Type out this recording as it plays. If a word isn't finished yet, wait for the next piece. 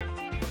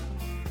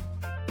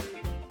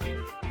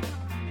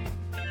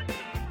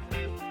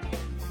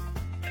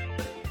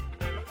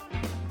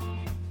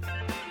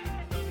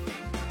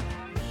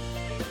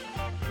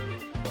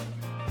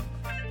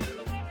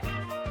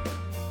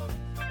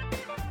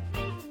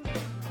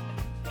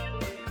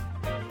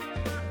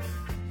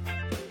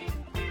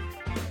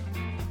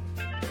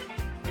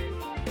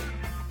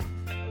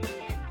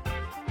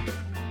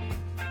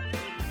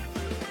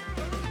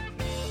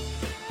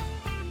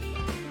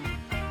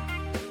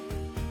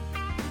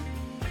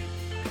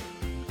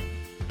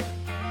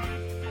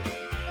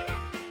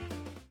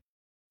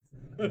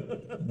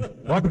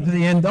Welcome to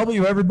the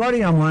NW,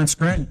 everybody. I'm Lance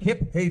Grant and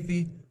Kip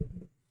Hafey.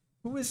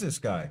 Who is this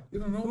guy? You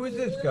don't know? Who is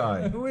this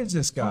guy? Who is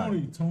this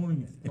guy?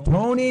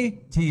 Tony.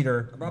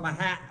 Teeter. I brought my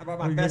hat. I brought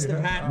my festive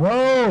hat.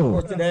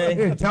 Whoa! For today.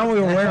 Dude, tell me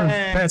we're wearing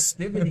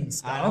festivity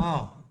stuff. I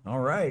know.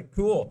 All right,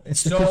 cool.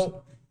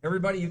 So,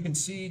 everybody, you can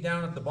see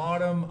down at the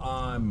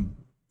bottom.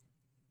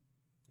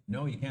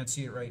 No, you can't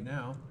see it right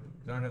now.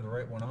 I don't have the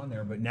right one on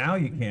there, but now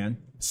you can.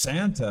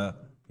 Santa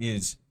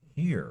is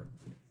here.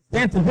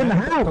 Santa's in the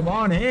house. Come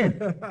on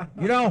in.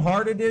 You know how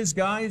hard it is,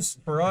 guys,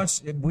 for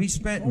us? We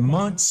spent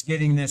months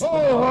getting this.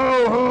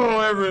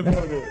 Ho,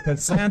 everybody.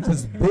 Because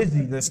Santa's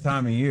busy this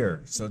time of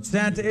year. So,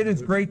 Santa, it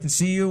is great to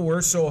see you.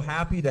 We're so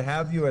happy to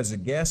have you as a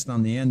guest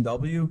on the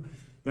NW.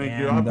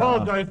 Thank you. I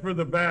apologize for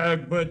the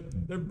bag, but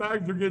the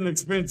bags are getting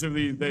expensive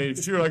these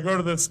days. Sure, I go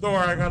to the store,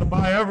 I got to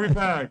buy every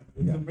bag.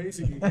 It's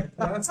amazing you got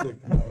plastic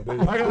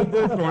nowadays. I got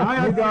this one.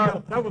 I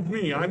got that was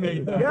me. I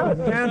made that. Yeah,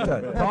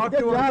 Santa. Talk Good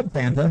to us. job,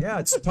 Santa.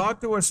 Yeah,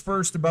 talk to us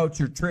first about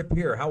your trip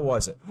here. How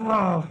was it?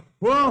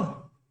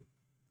 Well,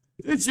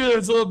 this year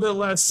there's a little bit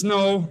less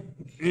snow,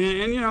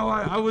 and you know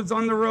I was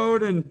on the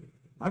road, and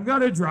I've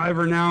got a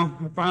driver now.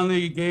 I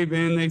finally gave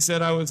in. They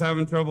said I was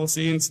having trouble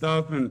seeing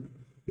stuff, and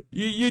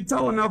you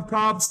tell enough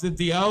cops that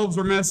the elves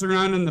were messing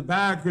around in the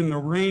back and the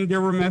reindeer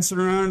were messing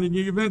around, and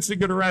you eventually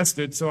get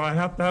arrested. So I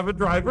have to have a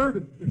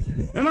driver,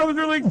 and I was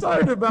really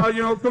excited about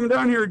coming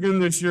down here again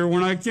this year.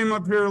 When I came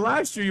up here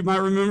last year, you might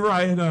remember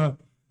I had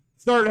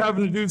started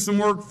having to do some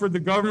work for the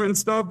government and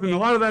stuff, and a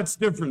lot of that's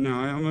different now.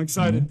 I'm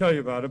excited to tell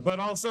you about it, but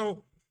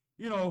also,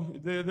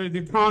 the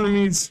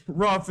economy's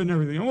rough and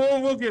everything.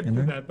 We'll get to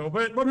that though.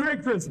 But Merry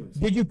Christmas.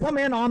 Did you come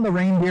in on the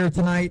reindeer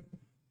tonight?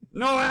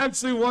 No,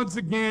 actually, once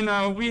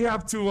again, we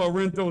have to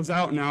rent those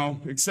out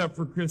now, except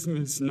for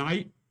Christmas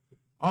night.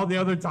 All the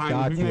other times,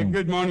 Gotcha. we make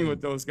good money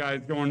with those guys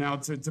going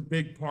out to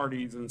big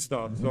parties and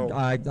stuff. So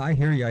I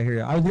hear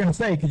you. I was going to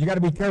say, because you got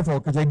to be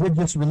careful, because they did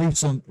just release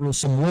some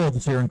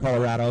wolves here in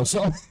Colorado.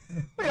 So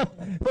we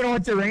don't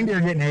want your reindeer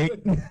getting ate.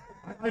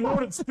 I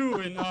noticed too,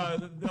 and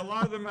a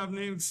lot of them have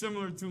names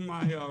similar to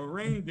my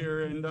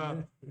reindeer, and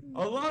a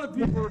lot of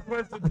people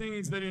requested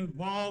things that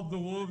involve the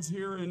wolves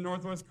here in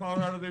Northwest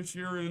Colorado this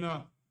year, and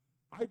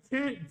I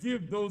can't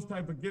give those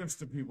type of gifts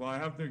to people. I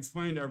have to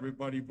explain to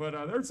everybody. But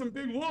there's some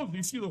big wolves.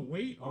 You see the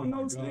weight on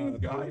those things,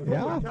 guys? Yeah.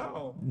 Holy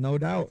cow. No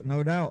doubt.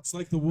 No doubt. It's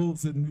like the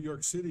wolves in New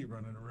York City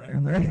running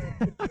around.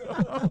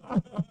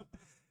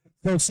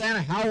 So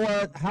Santa,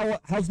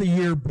 how's the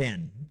year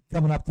been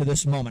coming up to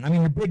this moment? I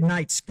mean, your big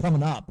night's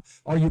coming up.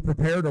 Are you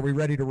prepared? Are we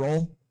ready to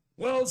roll?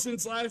 Well,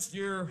 since last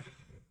year,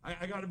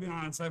 I got to be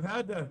honest, I've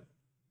had to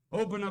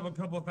open up a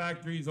couple of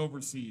factories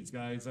overseas,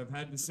 guys. I've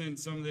had to send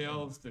some of the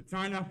elves to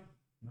China.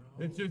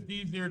 It's just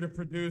easier to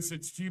produce.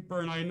 It's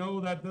cheaper, and I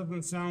know that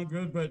doesn't sound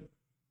good, but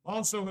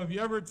also, have you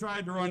ever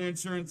tried to run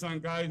insurance on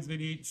guys that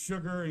eat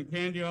sugar and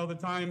candy all the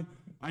time?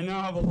 I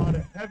now have a lot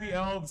of heavy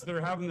elves that are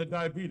having the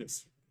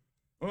diabetes.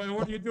 Well,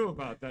 what do you do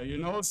about that,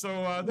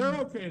 So they're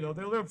okay, though.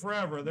 They live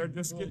forever. They're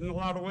just getting a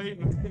lot of weight,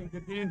 and I can't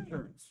get the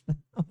insurance.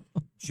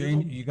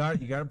 Shane, you got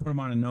to put them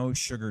on a no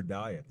sugar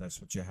diet.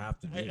 That's what you have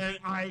to do. And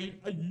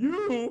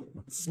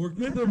Or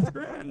give them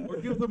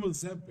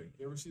Ozempic.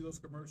 You ever see those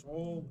commercials?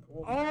 Oh,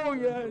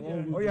 yeah.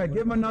 Oh yeah, give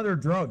them another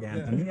drug,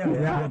 Anthony.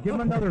 Yeah. Give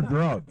them another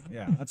drug.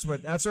 Yeah, that's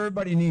what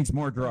everybody needs,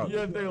 more drugs.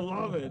 Yeah, they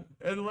love it.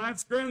 And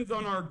Lance Gren's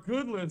on our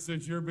good list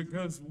this year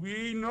because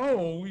we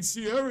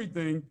see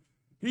everything.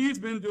 He's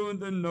been doing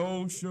the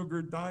no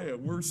sugar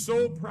diet. We're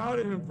so proud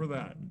of him for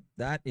that.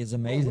 That is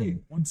amazing. Wait,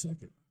 1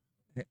 second.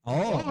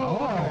 All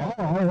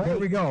right. There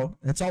we go.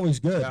 That's always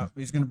good. Yeah,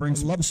 he's going to bring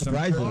some. Love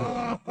surprises.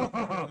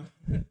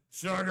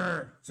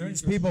 Sugar. As soon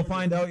as people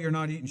find out you're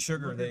not eating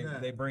sugar,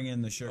 they bring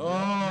in the sugar.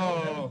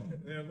 Oh.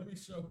 Yeah, let me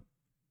show.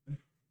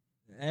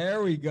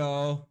 There we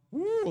go.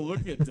 Ooh,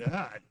 look at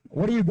that.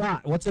 What do you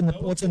got? What's in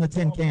the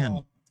tin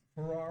can?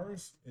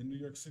 Ferraris in New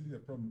York City. They're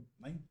from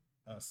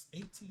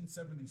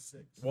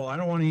 1876. Well, I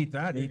don't want to eat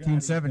that.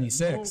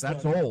 1876.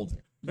 That's old.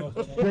 No,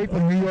 Straight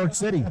from New York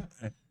City.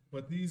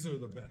 but these are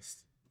the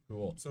best.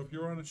 Cool. So if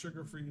you're on a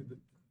sugar-free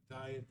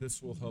diet,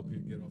 this will help you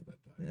get off that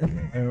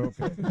diet.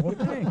 Okay. Well,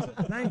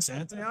 thanks,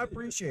 Anthony. I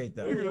appreciate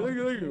that. Thank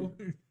you.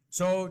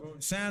 So,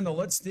 Santa,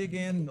 let's dig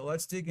in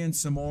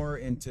some more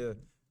into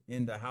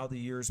how the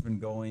year's been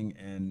going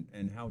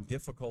and how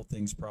difficult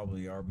things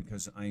probably are,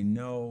 because I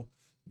know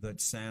that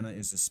Santa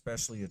is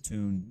especially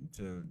attuned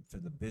to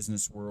the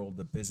business world,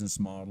 the business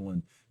model,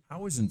 and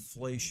how is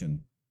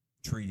inflation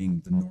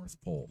treating the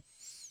North Pole?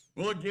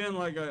 Well, again,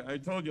 like I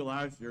told you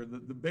last year,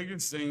 the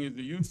biggest thing is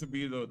it used to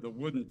be the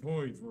wooden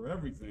toys were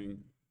everything,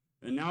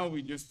 and now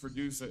we just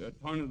produce a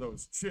ton of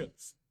those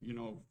chips,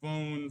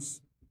 phones,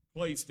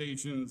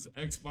 PlayStations,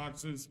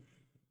 Xboxes,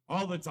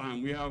 all the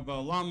time. We have a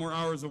lot more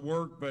hours of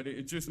work, but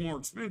it's just more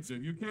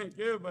expensive. You can't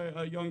give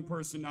a young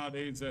person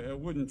nowadays a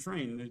wooden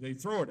train. They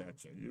throw it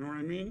at you, you know what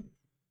I mean?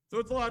 So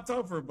it's a lot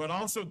tougher, but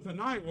also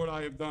tonight what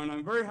I have done,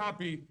 I'm very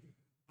happy.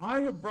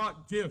 I have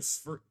brought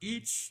gifts for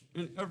each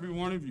and every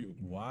one of you.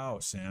 Wow,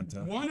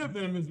 Santa. One of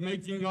them is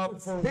making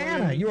up for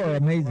Santa, you are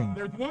amazing.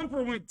 There's one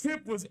for when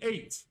Kip was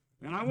 8.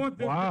 And I want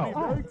this Wow. to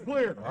be very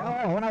clear.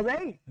 Oh, when I was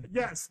 8.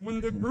 Yes,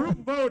 when the group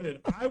voted,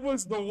 I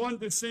was the one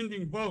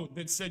dissenting vote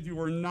that said you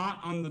were not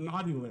on the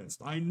naughty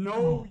list. I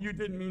know you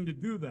didn't mean to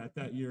do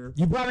that year.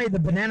 You brought me the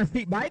banana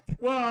feet bike?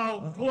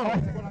 Well,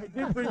 close, but I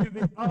did bring you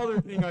the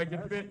other thing I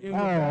could fit in the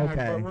Oh, bag. okay.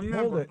 But Hold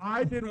remember, it.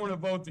 I didn't want to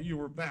vote that you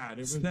were bad.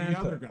 It was the Santa.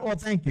 other guy. Oh,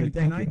 thank you. Can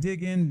Thank I you.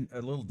 dig in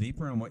a little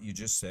deeper on what you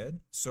just said?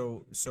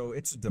 So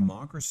it's a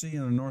democracy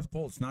in the North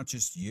Pole. It's not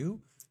just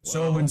you.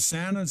 So Well- when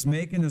Santa's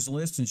making his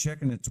list and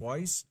checking it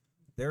twice,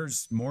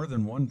 there's more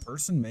than one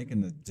person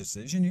making the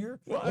decision here.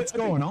 Well, What's I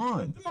think going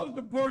on? The most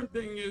important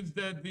thing is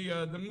that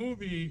the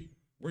movie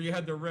where you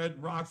had the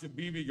red rocket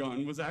BB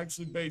gun was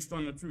actually based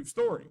on a true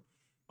story.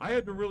 I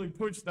had to really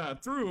push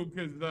that through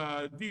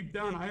because deep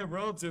down I have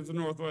relatives in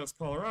Northwest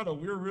Colorado.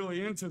 We were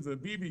really into the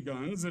BB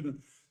guns, and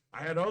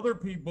I had other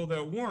people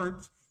that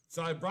weren't.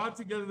 So I brought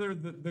together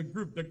the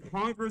group, the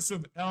Congress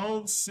of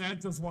Elves,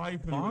 Santa's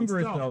wife, and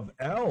Congress myself. of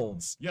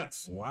Elves.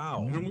 Yes.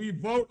 Wow. And we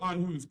vote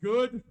on who's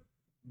good,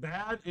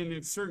 bad, and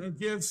if certain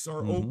gifts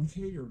are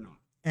okay or not.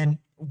 And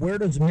where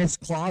does Miss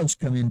Claus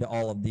come into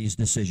all of these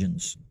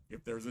decisions?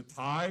 If there's a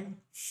tie,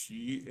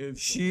 she is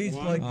She's the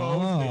one like- vote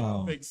that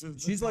Oh. fixes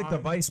the She's like the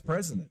tie. vice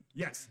president.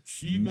 Yes,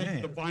 she makes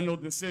Man. the final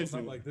Not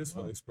decision. like this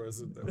vice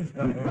president.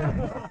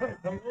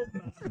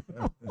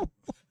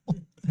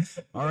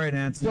 All right,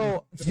 Anthony.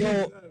 So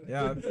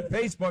yeah,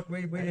 Facebook.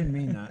 We didn't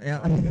mean that.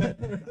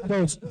 yeah.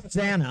 So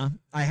Santa,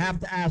 I have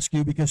to ask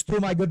you because two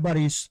of my good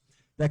buddies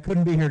that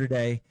couldn't be here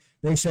today,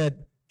 they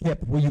said,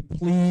 Kip, will you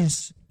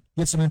please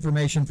get some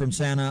information from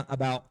Santa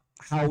about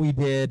how we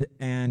did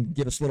and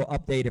give us a little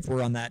update if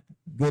we're on that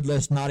good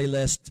list, naughty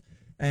list,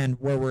 and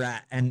where we're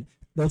at. And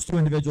those two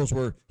individuals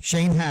were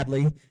Shane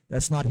Hadley,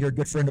 that's not here,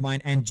 good friend of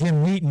mine, and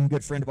Jim Neaton,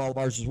 good friend of all of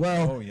ours as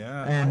well. Oh,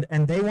 yeah.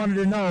 And they wanted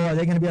to know, are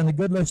they going to be on the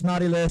good list,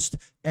 naughty list,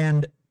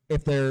 and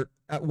if they're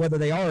whether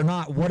they are or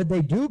not, what did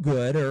they do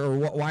good, or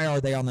why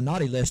are they on the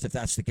naughty list if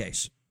that's the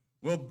case?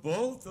 Well,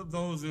 both of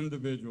those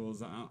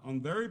individuals,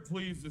 I'm very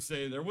pleased to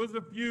say there was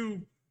a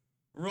few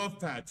rough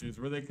patches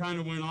where they kind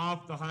of went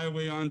off the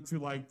highway onto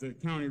like the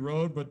county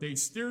road, but they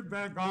steered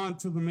back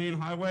onto the main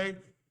highway,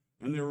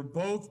 and they were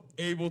both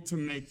able to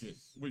make it.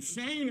 With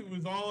Shane, it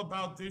was all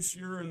about this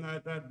year and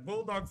that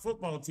Bulldog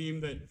football team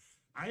that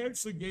I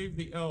actually gave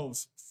the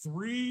Elves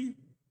 3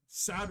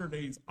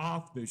 Saturdays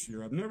off this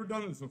year. I've never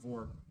done this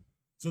before.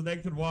 So they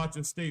could watch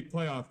a state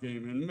playoff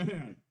game. And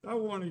man, that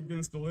one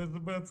against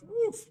Elizabeth,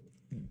 woof.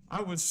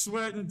 I was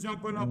sweating,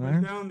 jumping up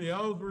and down. The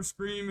Elves were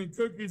screaming,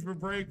 cookies were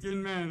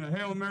breaking. Man, a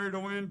Hail Mary to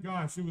win.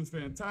 Gosh, it was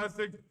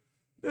fantastic.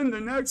 Then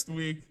the next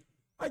week,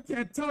 I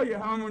can't tell you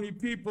how many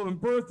people in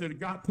Berthoud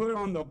got put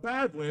on the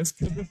bad list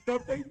because of the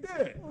stuff they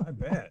did. I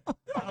bet.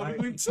 It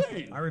was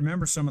insane. I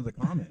remember some of the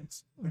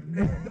comments.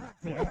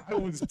 Exactly. I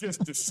was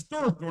just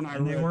disturbed when I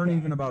And read they weren't that.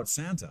 even about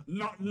Santa.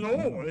 No,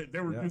 they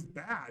were Yeah. just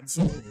bad.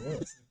 So,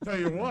 tell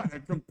you what,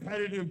 a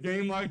competitive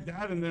game like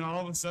that, and then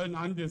all of a sudden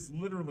I'm just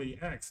literally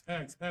X.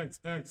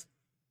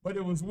 But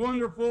it was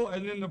wonderful.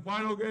 And then the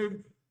final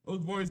game, those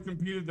boys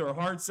competed their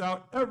hearts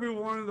out. Every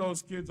one of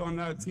those kids on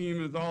that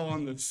team is all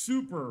on the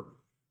super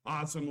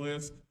awesome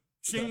list.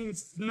 Shane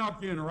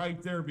snuck in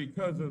right there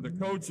because of the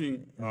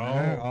coaching.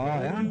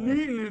 And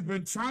Neaton has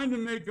been trying to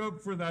make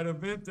up for that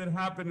event that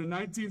happened in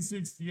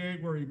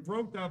 1968 where he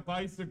broke that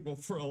bicycle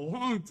for a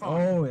long time.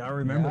 Oh, I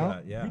remember Yeah.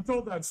 that. Yeah. He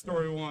told that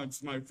story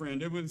once, my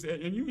friend. It was,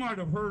 and you might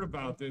have heard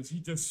about this. He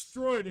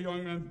destroyed a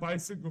young man's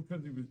bicycle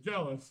because he was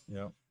jealous,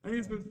 Yeah. and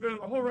he's been spending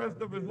the whole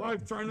rest of his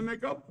life trying to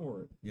make up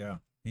for it. Yeah.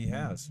 He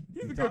has.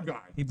 He's a good guy.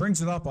 He brings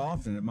it up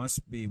often. It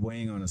must be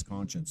weighing on his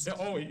conscience. Yeah,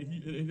 oh, it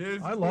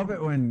is. I love it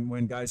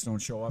when guys don't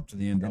show up to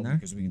the end there?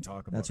 because we can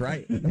talk about That's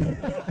it.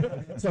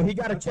 right. So he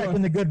got a check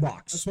in the good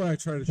box. That's why I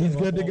try to. He's show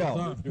good up to all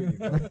go. the time.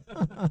 Here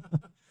you go.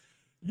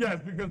 Yes,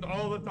 because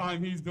all the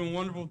time he's doing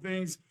wonderful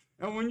things.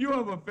 And when you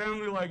have a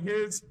family like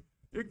his,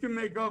 it can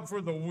make up for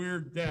the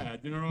weird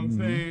dad. You know what I'm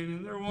saying?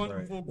 And they're a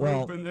wonderful group,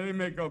 Well- and they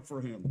make up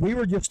for him. We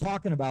were just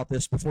talking about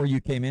this before you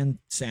came in,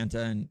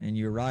 Santa, and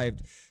you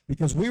arrived,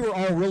 because we were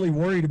all really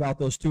worried about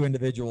those two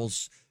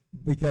individuals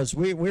because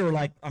we were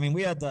like, I mean,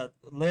 we had the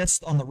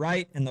list on the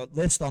right and the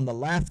list on the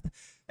left,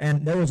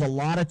 and there was a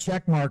lot of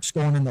check marks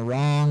going in the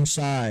wrong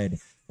side.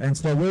 And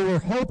so we were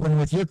hoping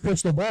with your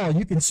crystal ball,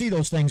 you can see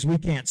those things we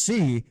can't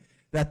see,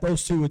 that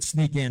those two would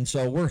sneak in.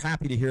 So we're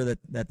happy to hear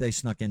that they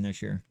snuck in this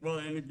year. Well,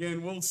 and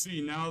again, we'll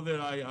see. Now that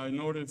I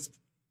noticed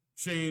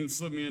Shane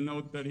slipped me a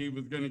note that he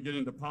was going to get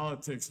into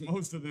politics,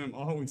 most of them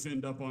always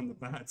end up on the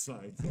bad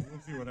side. So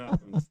we'll see what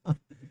happens.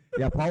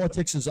 Yeah,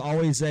 politics is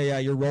always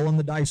you're rolling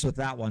the dice with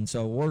that one.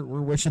 So we're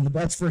wishing the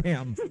best for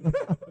him.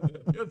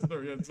 Yes,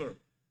 sir. Yes, sir.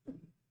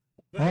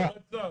 Uh,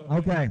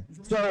 Okay.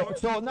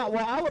 So now,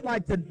 well, I would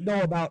like to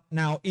know about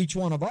now each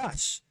one of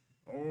us.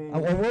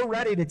 Well, we're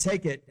ready to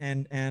take it,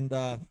 and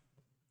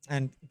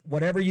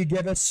whatever you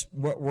give us,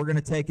 we're going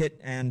to take it,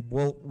 and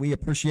we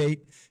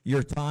appreciate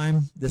your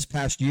time this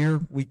past year.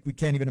 We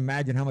can't even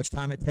imagine how much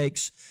time it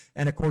takes,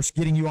 and of course,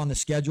 getting you on the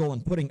schedule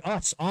and putting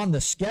us on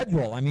the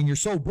schedule. I mean, you're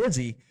so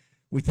busy.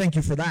 We thank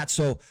you for that.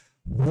 So,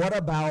 what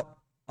about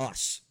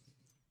us?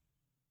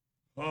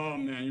 Oh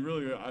man, you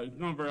really, it's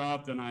not very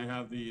often I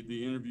have the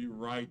interview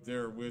right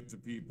there with the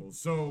people.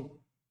 So,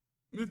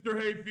 Mr.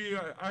 Hayfie,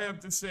 I have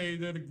to say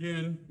that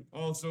again,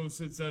 also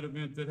since that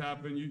event that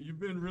happened, you've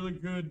been really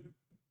good,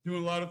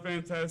 doing a lot of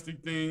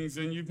fantastic things,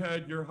 and you've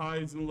had your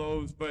highs and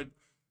lows, but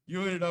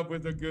you ended up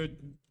with a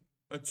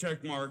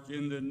check mark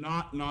in the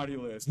not naughty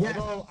list. Yes.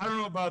 Although, I don't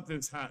know about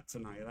this hat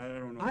tonight. I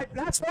don't know.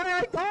 That's why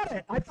I got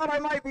it. I thought I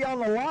might be on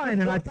the line,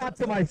 and I thought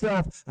to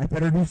myself, I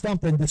better do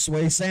something to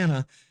sway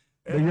Santa.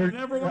 But And I you're-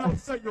 never want to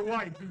upset your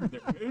wife either.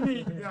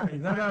 Any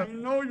guys, I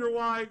know your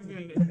wives,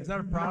 and Is that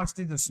a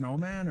Frosty the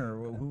Snowman, or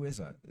who is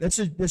that? This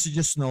is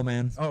just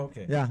Snowman. Oh,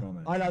 okay. Yeah,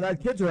 Snowman. I know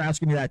that kids were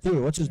asking me that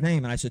too. What's his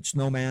name? And I said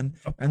Snowman,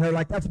 and they're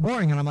like, "That's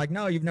boring." And I'm like,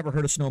 "No, you've never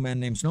heard a snowman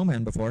named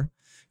Snowman before."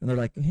 And they're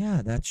like,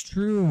 "Yeah, that's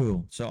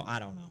true." So I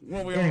don't know.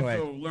 well, we Anyway.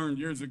 also learned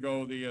years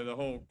ago the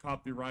whole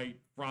copyright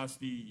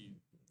Frosty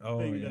Oh,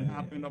 thing yeah, that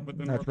happened up at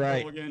the That's North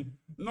right. Pole again.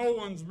 No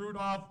one's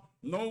Rudolph,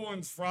 no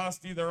one's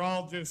Frosty. They're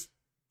all just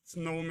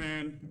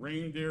snowman,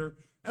 reindeer.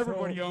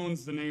 Everybody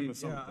owns the name of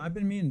something. Yeah, I've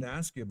been meaning to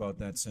ask you about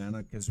that,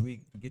 Santa, because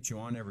we get you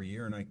on every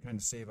year, and I kind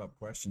of save up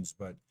questions.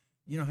 But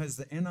has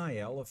the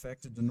NIL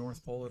affected the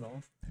North Pole at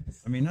all?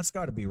 I mean, that's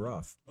got to be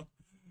rough,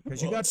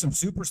 because you got some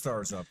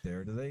superstars up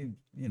there. Do they?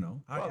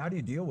 How do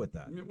you deal with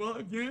that? Well,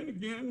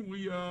 again,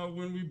 we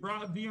when we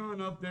brought Dion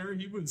up there,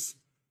 he was,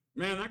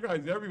 man, that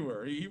guy's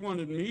everywhere. He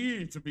wanted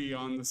me to be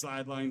on the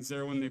sidelines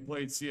there when they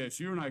played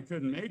CSU, and I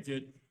couldn't make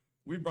it.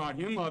 We brought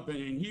him up, and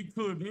he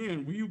clued me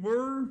in. We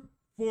were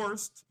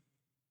forced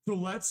to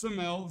let some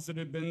elves that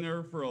had been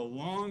there for a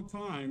long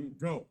time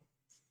go.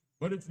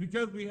 But it's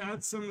because we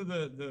had some of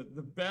the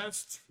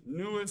best,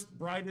 newest,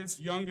 brightest,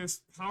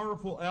 youngest,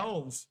 powerful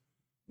elves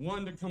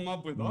wanting to come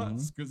up with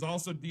us. Because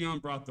also Dion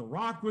brought The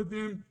Rock with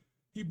him.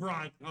 He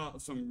brought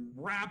some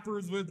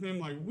rappers with him.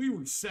 Like, we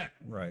were set.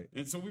 Right.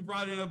 And so we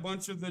brought in a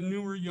bunch of the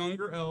newer,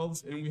 younger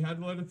elves, and we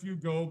had to let a few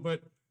go.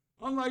 But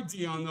unlike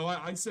Dion, though,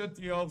 I set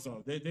the elves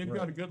up. They've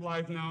got a good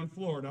life now in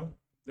Florida.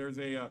 There's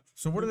a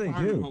So what do they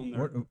retirement home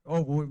there. do?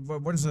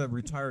 What does a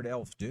retired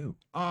elf do?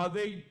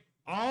 They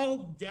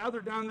all gather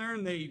down there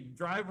and they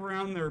drive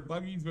around their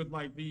buggies with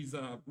like these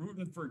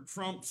rooting for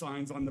Trump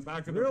signs on the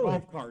back of their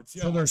golf carts.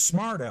 Yeah. So they're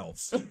smart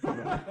elves.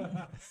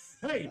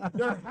 Hey,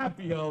 they're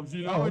happy elves,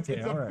 you know. Oh, It's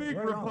okay, a all right. big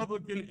Right on.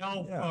 Republican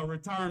elf Yeah.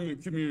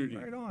 retirement community.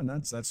 Right on.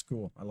 That's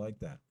cool. I like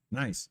that.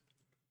 Nice.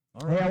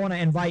 All Hey, right. I want to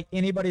invite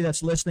anybody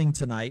that's listening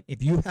tonight.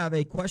 If you have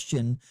a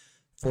question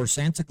for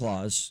Santa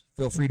Claus,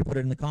 feel free to put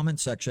it in the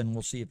comments section.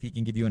 We'll see if he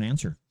can give you an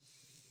answer.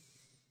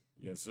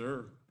 Yes,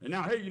 sir. And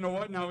now, hey, you know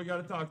what? Now we got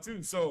to talk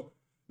too. So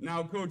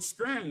now Coach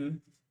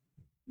Scranton,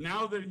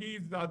 now that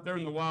he's out there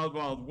in the wild,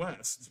 wild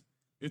west,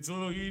 it's a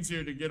little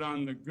easier to get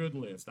on the good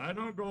list. I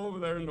don't go over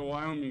there into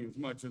Wyoming as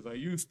much as I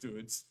used to.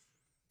 It's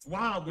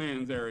wild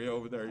man's area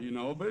over there, you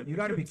know. But You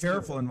got to be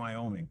careful in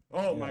Wyoming.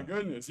 Oh my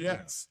goodness,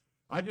 yes.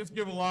 I just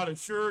give a lot of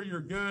sure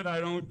you're good. I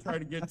don't try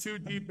to get too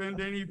deep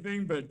into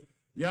anything, but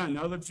yeah,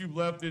 now that you've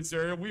left this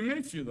area, we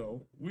miss you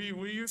though. We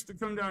used to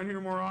come down here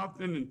more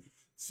often and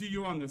see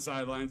you on the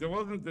sidelines. It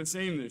wasn't the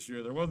same this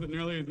year. There wasn't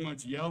nearly as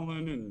much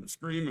yelling and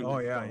screaming. Oh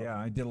and yeah, stuff. yeah.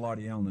 I did a lot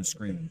of yelling and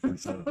screaming for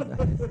sure.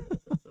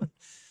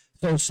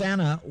 So,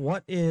 Santa,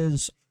 what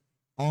is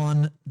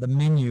on the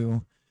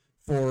menu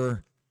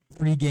for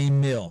pregame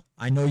meal?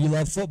 I know you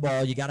love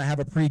football. You got to have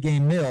a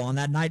pregame meal. On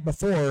that night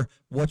before,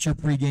 what's your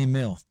pregame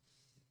meal?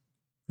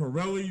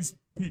 Corelli's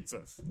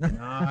Pizza.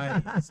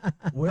 Nice.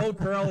 Will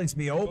Corelli's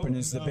be open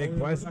is the big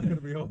question.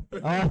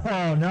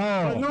 Oh,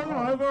 no. No,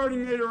 I've already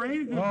made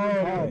arrangements.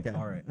 Oh, okay.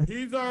 All right.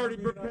 He's already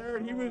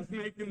prepared. He was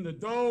making the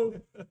dough.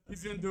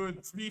 He's going to do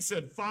it, he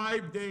said,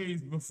 5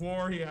 days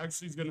before he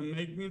actually is going to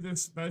make me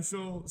this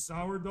special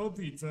sourdough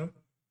pizza.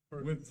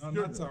 With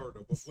Not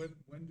sourdough, but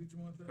when did you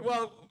want that?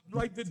 Well,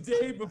 like the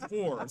day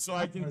before, so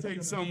I can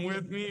take some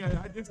with me.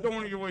 I just don't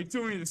want to give away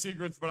too many of the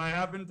secrets, but I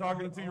have been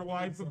talking to your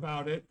wife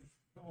about it.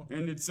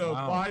 And it's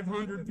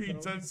 500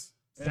 pizzas.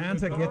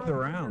 Santa get the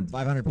round.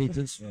 500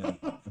 pizzas.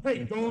 Yeah.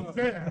 Hey, don't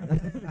say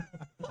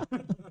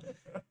that.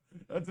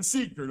 That's a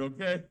secret,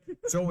 okay?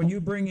 So when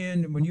you bring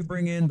in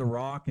The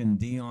Rock and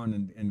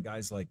Dion and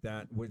guys like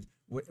that,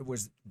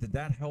 did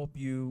that help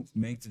you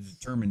make the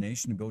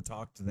determination to go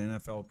talk to the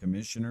NFL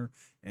commissioner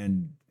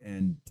and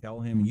tell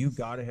him you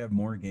got to have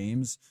more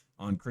games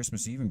on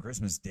Christmas Eve and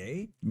Christmas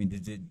Day? I mean,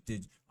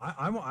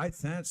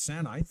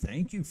 Santa, I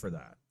thank you for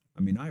that.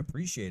 I mean, I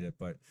appreciate it,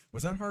 but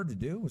was that hard to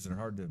do? Was it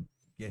hard to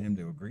get him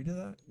to agree to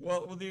that?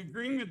 Well, the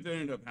agreement that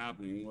ended up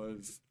happening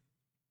was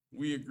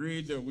we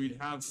agreed that we'd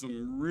have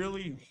some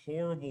really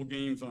horrible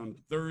games on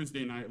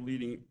Thursday night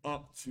leading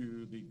up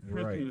to the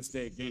Christmas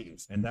Day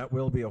games. And that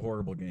will be a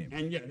horrible game.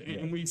 And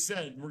and we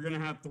said we're going to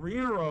have 3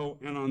 in a row,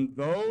 and on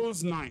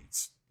those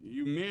nights,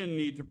 you men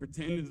need to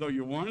pretend as though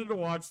you wanted to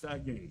watch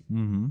that game.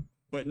 Mm-hmm.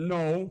 But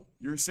no,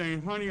 you're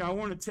saying, honey, I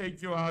want to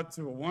take you out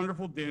to a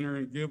wonderful dinner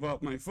and give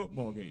up my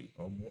football game.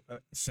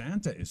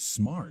 Santa is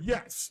smart.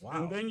 Yes. Wow.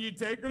 And then you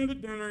take them to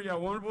dinner, you have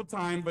a wonderful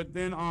time, but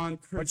then on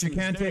Christmas But you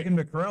can't Day, take them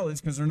to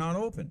Corelli's because they're not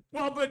open.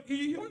 well, but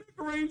you make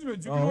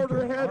arrangements. You Oh, can order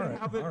okay. ahead All and right.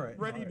 have it All right.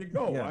 ready All to right.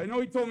 go. Yeah. I know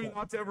he told me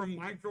not to ever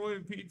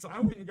microwave pizza. I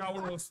went and got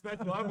one of those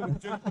special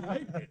ovens just to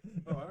make it.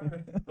 Oh, all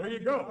right. There you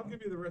go. I'll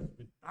give you the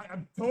recipe.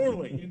 I'm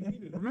totally.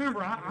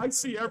 Remember, I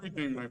see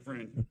everything, my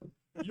friend.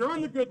 You're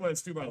on the good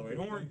list, too, by the way.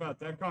 Don't worry about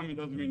that. Comment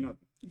doesn't mean nothing.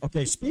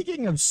 Okay,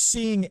 speaking of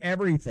seeing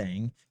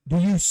everything, do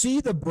you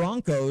see the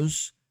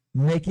Broncos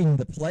making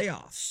the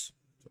playoffs?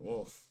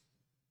 Oh,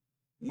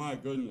 my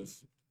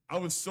goodness. I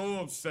was so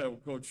upset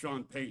with Coach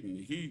Sean Payton.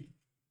 He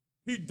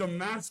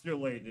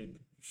demasculated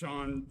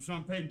Sean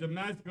Payton,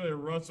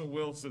 demasculated Russell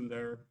Wilson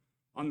there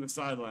on the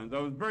sidelines. I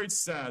was very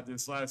sad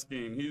this last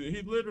game.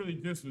 He literally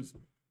just was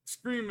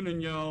screaming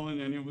and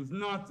yelling, and it was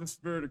not the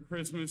spirit of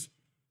Christmas.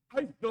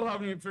 I still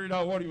haven't even figured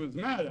out what he was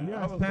mad at.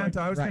 Yeah, I was Santa,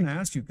 I was Right. going to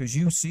ask you because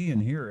you see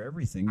and hear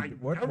everything.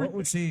 What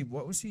everything.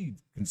 was he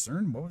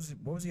concerned? What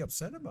was he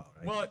upset about?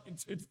 well,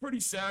 it's pretty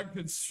sad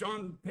because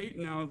Sean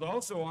Payton now is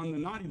also on the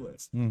naughty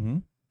list. Mm-hmm.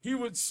 He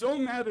was so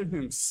mad at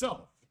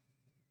himself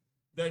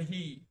that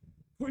he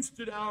pushed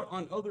it out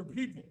on other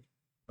people.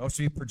 Oh,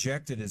 so he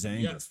projected his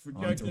anger. Yes,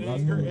 projected onto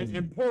anger. Russell.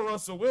 And poor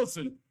Russell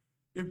Wilson,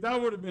 if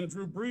that would have been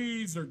Drew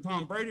Brees or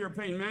Tom Brady or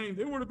Peyton Manning,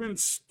 they would have been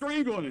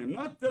strangling him.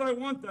 Not that I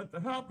want that to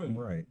happen,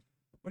 Right.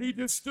 but he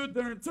just stood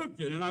there and took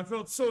it. And I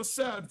felt so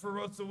sad for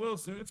Russell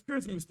Wilson. It's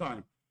Christmas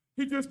time.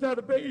 He just had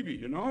a baby,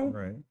 you know?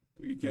 Right.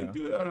 You can't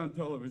Yeah. do that on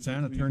television.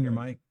 Santa, these turn your days.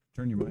 mic.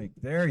 Turn your mic.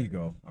 There you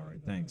go. All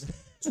right, thanks.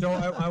 So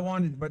I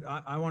want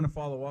to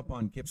follow up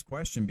on Kip's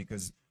question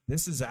because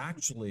this is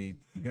actually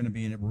going to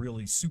be a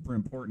really super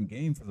important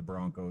game for the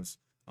Broncos.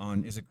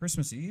 Is it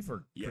Christmas Eve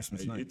or Yeah,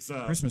 Christmas night? it's,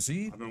 Christmas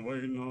Eve. I've been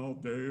waiting all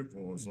day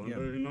for Sunday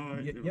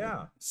night. you know.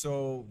 Yeah.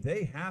 So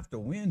they have to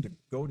win to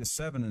go to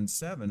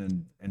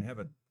 7-7 and have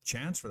a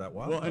chance for that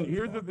wild. Well, and card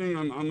here's the spot. thing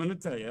I'm going to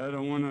tell you. I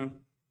don't want to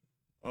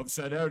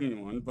upset out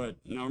anyone, but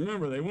now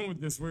remember, they went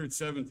with this weird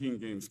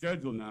 17-game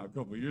schedule now a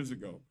couple of years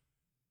ago.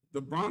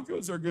 The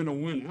Broncos are going to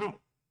win out.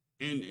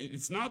 And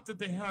it's not that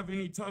they have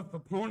any tough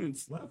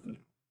opponents left now.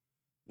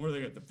 Where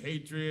they got the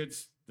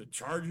Patriots, the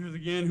Chargers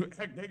again.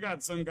 Heck, they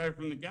got some guy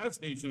from the gas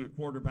station at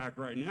quarterback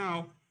right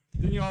now.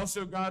 Then you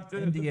also got the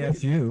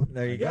NDSU.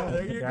 There you Yeah, go.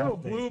 there you Gas go.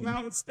 Blue station.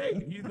 Mountain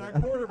State. He's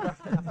that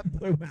quarterback.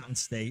 Blue Mountain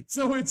State.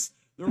 So it's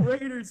the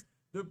Raiders,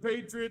 the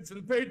Patriots,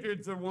 and the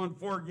Patriots have won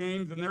 4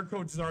 games, and their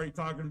coach is already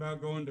talking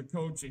about going to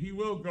coach. He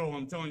will go.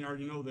 I'm telling you, I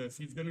already know this.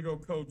 He's going to go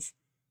coach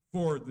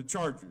for the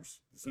Chargers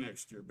this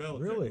next year.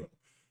 Belichick Really? will.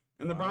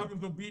 And the Broncos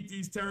will beat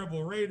these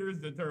terrible Raiders,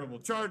 the terrible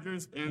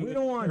Chargers, and We the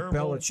don't want terrible,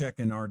 Belichick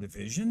in our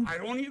division. I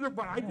don't either,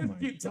 but I Oh just my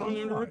keep telling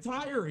him to God.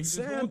 retire. He just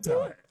won't do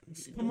Santa,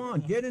 it. come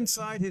on, get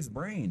inside his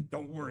brain.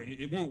 Don't worry,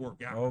 it won't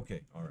work out. Okay,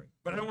 all right.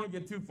 But I don't want to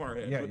get too far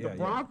ahead. Yeah, but yeah, the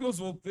yeah. Broncos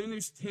will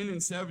finish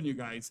 10-7, you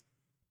guys,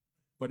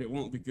 but it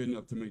won't be good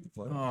enough to make the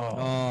playoffs. Oh,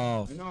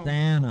 Oh, I know.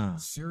 Santa.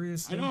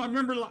 seriously? I know.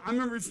 I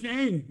remember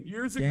Shane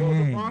years ago. The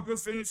Dang.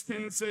 Broncos finished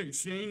 10-6.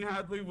 Shane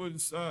Hadley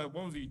was what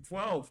was he?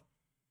 12.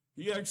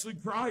 He actually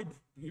cried.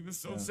 He was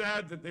so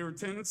sad that they were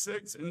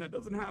 10-6, and that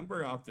doesn't happen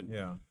very often.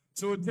 Yeah.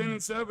 So at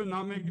 10-7,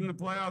 not making the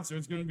playoffs,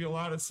 there's going to be a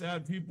lot of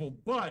sad people.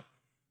 But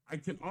I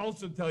can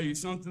also tell you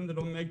something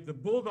that'll make the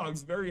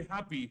Bulldogs very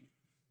happy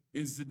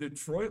is the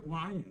Detroit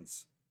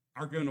Lions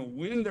are going to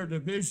win their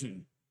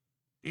division,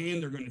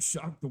 and they're going to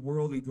shock the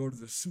world and go to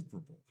the Super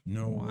Bowl.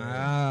 No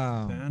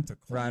Wow. way. Santa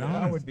Claus. Right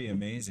That on. would be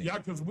amazing. Yeah,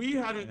 because we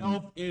had an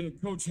elf in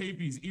Coach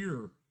Hapey's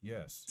ear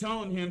Yes.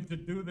 telling him to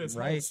do this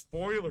whole Right.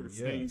 spoilers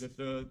thing Yes. that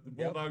the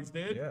Bulldogs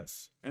did.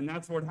 Yes. And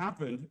that's what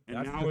happened. And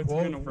That's now the it's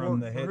going to quote work from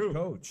the head through.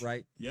 coach.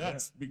 Right.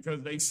 Yes,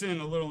 because they sent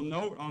a little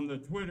note on the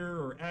Twitter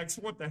or X.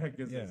 What the heck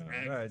is Yeah, this? X,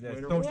 right. That's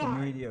Twitter, social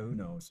why? media, who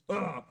knows?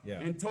 Yeah.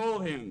 And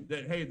told him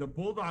that, hey, the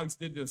Bulldogs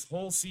did this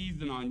whole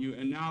season on you,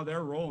 and now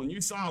they're rolling. You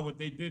saw what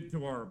they did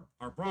to our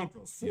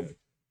Broncos. Yeah.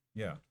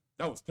 Yeah.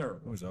 That was It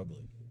terrible. was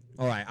ugly.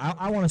 All right.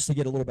 I want us to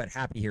get a little bit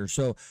happy here.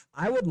 So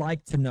I would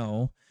like to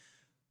know,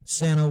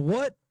 Santa,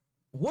 what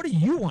do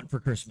you want for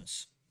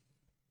Christmas?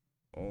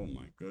 Oh,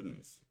 my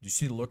goodness. Did you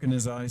see the look in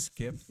his eyes,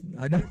 Kip?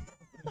 I don't.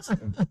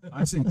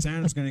 I think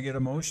Santa's going to get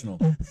emotional.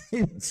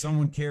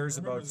 Someone cares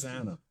about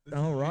Santa.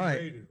 All right.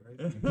 Rated,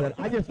 right? But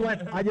I just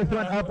went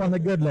up on the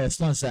good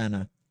list, huh,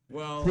 Santa?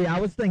 Well, See, I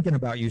was thinking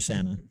about you,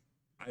 Santa.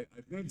 I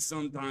think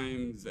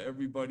sometimes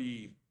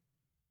everybody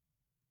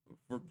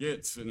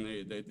forgets and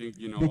they think,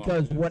 you know.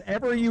 Because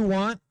whatever you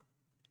want,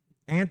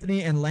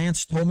 Anthony and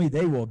Lance told me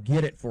they will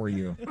get it for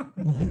you.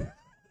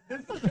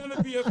 This is going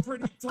to be a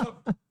pretty tough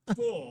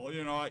pull,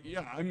 you know.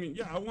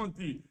 I want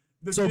the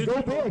So go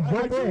digital, big, go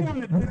I do big.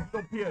 want a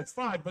digital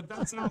PS5, but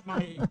that's not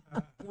my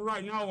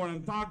right now what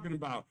I'm talking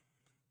about.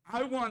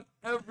 I want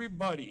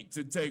everybody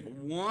to take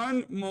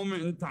one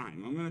moment in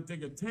time. I'm going to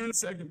take a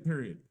 10-second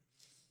period.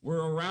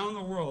 We're around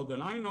the world,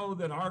 and I know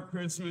that our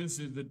Christmas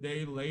is a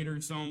day later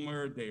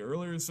somewhere, a day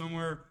earlier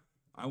somewhere.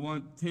 I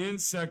want 10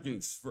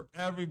 seconds for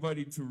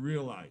everybody to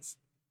realize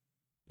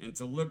and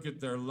to look at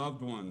their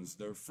loved ones,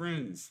 their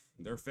friends,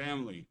 their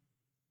family,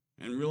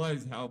 and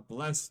realize how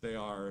blessed they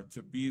are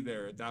to be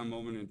there at that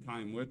moment in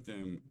time with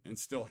them and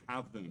still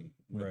have them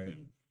with Right.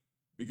 them.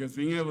 Because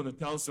being able to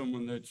tell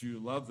someone that you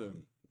love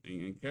them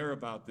and care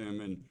about them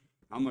and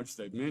how much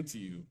they've meant to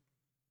you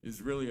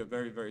is really a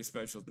very, very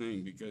special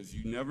thing, because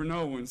you never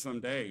know when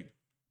someday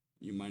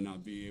you might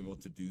not be able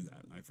to do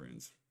that, my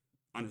friends,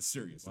 on a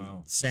serious note.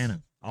 Wow.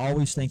 Santa,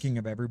 always thinking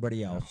of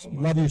everybody else.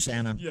 Love you,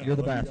 Santa. Yeah, You're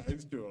the I love best. You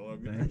guys too. I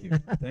love you. Thank you.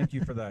 Thank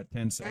you for that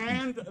 10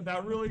 seconds. And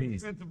that really Peace.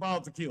 expensive bottle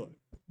of tequila.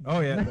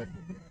 Oh, yeah.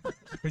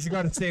 Because you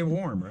got to stay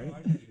warm, right?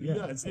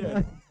 Yes,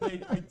 yeah.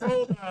 I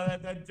told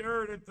that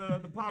Jared at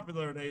the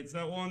Popular Day, it's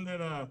that one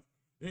that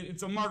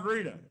it's a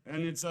margarita,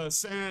 and it's a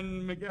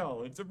San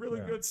Miguel. It's a really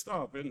Yeah. good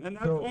stuff, and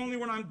that's So- only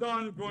when I'm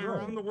done going Right.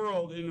 around the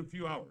world in a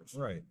few hours.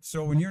 Right.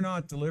 So when you're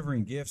not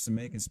delivering gifts and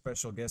making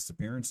special guest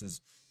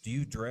appearances, do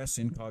you dress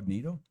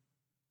incognito?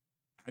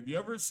 Have you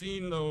ever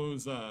seen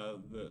those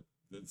the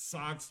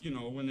socks? You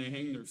know, when they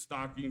hang their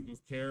stockings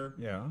with care,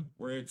 Yeah.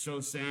 where it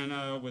shows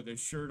Santa with his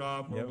shirt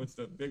off or Yep. with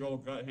the big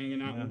old gut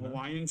hanging out in a Uh-huh.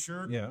 Hawaiian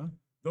shirt. Yeah.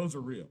 Those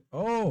are real.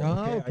 Oh,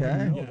 Oh, okay. I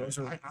didn't okay. know. Yeah, Those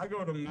are I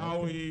go to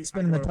Maui.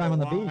 Spending I the go to time on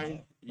the Hawaii.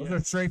 beach. those Yeah. are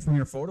straight from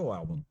your photo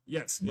album.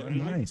 Yes, Very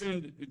and I nice.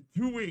 spend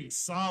 2 weeks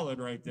solid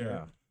right there.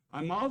 Yeah.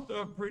 I'm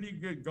also a pretty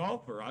good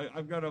golfer.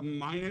 I've got a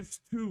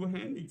 -2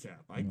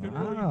 handicap. I can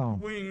Wow.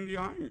 really swing the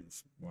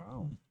irons.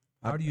 Wow.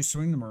 How do you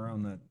swing them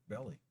around that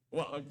belly?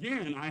 Well,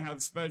 again, I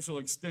have special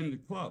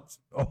extended clubs.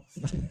 Oh.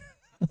 Okay.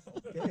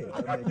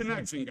 I got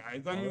connection,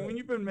 guys. I mean, when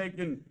you've been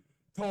making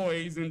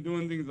toys and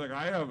doing things like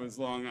I have as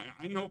long,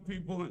 I know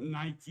people at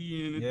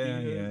Nike and Yeah,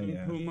 Adidas yeah, and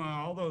yeah. Puma,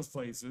 all those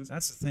places.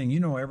 That's the thing. You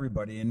know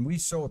everybody, and we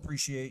so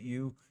appreciate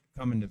you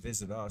coming to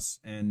visit us.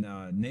 And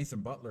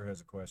Nathan Butler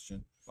has a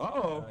question.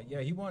 Oh,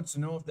 Yeah, he wants to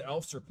know if the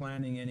Elfs are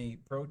planning any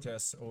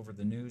protests over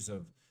the news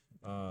of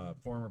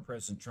former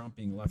President Trump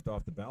being left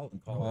off the ballot in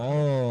Colorado.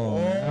 Oh,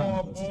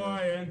 yeah.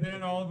 boy! And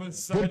then all of a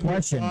sudden, Good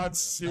question. it got I like that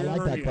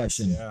serious.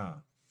 question. Yeah.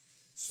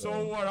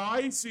 So what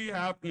I see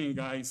happening,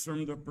 guys,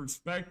 from the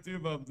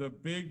perspective of the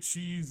big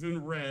cheese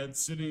in red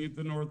sitting at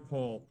the North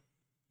Pole,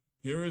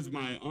 here is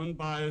my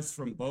unbiased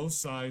from both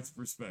sides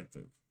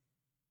perspective.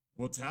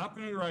 What's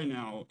happening right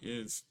now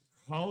is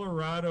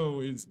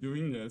Colorado is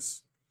doing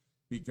this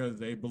because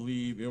they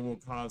believe it will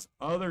cause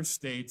other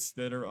states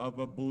that are of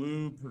a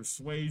blue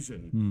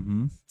persuasion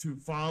Mm-hmm. to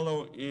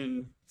follow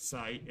in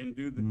sight and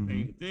do the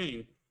same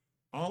thing,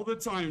 all the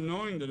time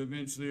knowing that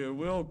eventually it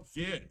will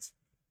get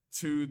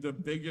to the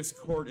biggest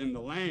court in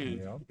the land,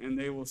 Yep. and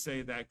they will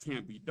say that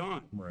can't be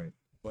done. Right.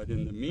 But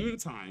in the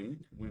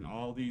meantime, when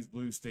all these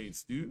blue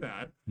states do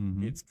that,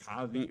 it's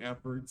causing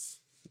efforts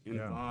and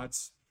Yeah.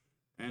 thoughts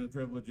and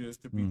privileges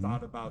to be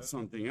thought about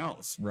something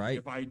else. Right.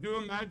 If I do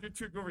a magic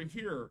trick over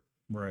here,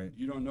 Right.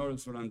 you don't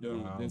notice what I'm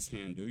doing Wow. with this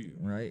hand, do you?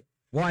 Right.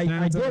 Well,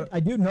 Santa- I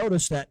do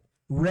notice that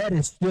red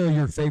is still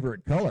your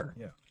favorite color.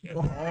 Yeah. It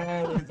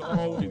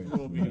always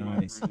will be, my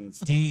Nice. friends.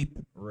 Deep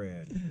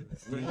red.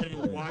 Red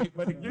and white,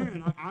 but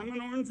again, I'm an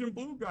orange and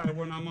blue guy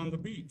when I'm on the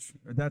beach.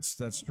 That's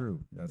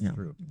true. That's Yeah.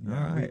 true. All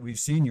Yeah, right. we've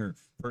seen your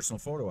personal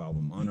photo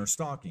album on our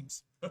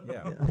stockings.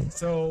 Yeah.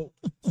 So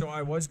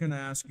I was going to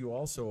ask you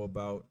also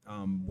about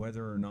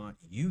whether or not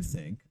you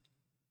think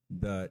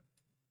that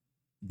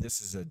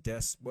this is a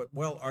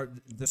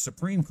the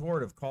Supreme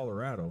Court of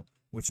Colorado,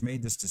 which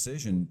made this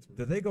decision,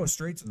 did they go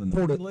straight to the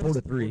naughty list?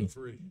 4-3.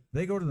 3.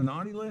 They go to the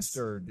naughty list,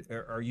 or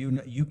are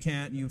you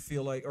can't you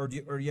feel like, or do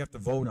you have to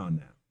vote on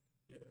that?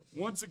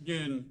 Once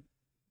again,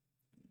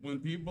 when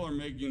people are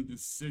making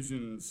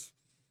decisions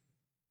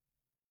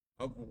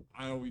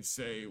I always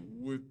say,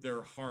 with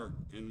their heart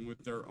and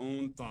with their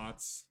own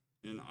thoughts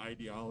and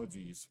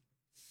ideologies,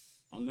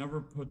 I'll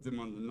never put them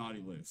on the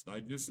naughty list. I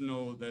just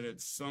know that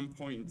at some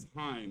point in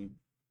time,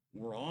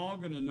 we're all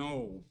going to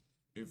know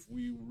if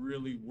we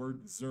really were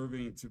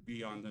deserving to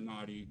be on the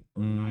naughty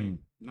or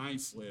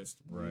nice list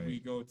when Right. we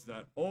go to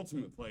that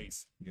ultimate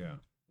place Yeah.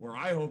 where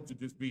I hope to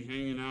just be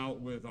hanging out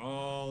with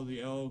all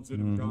the elves that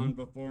have gone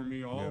before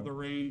me, all Yeah. the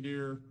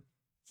reindeer,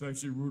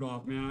 especially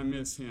Rudolph. Man, I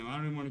miss him. I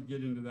don't even want to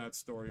get into that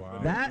story, Wow.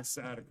 but That- it's a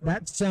sad occurrence.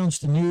 That sounds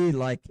to me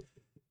like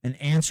an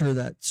answer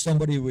that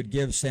somebody would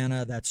give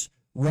Santa that's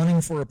running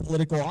for a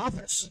political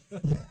office.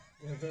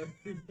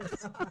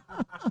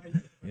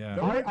 Yeah.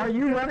 Are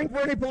you running for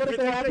any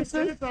political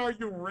offices? Are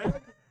you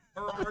red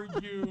or are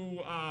you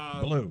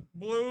Blue.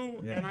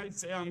 Blue, Yeah. and I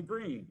say I'm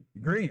green.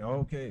 Green.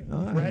 Okay.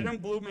 Red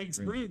and blue makes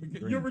green. Because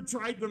Green. you ever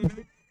tried to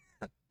make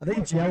I think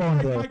it's yellow and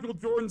like blue. Michael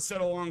Jordan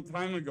said a long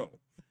time ago.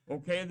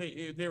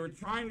 Okay, they were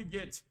trying to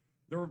get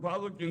the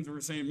Republicans were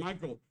saying,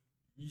 Michael,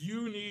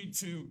 you need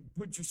to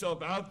put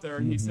yourself out there,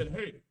 and he said,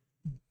 hey,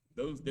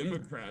 those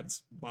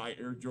Democrats buy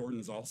Air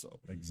Jordans also.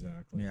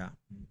 Exactly. Yeah.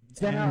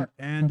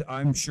 And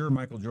I'm sure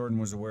Michael Jordan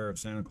was aware of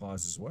Santa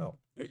Claus as well.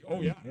 Hey,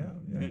 oh yeah. Yeah,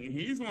 yeah. And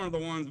he's one of the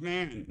ones,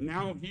 man.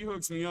 Now he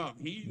hooks me up.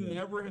 He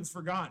never has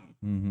forgotten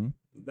Mm-hmm.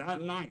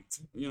 that night.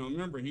 You know,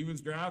 remember he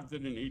was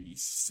drafted in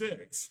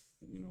 '86.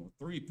 You know,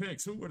 3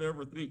 picks. Who would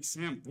ever think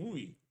Sam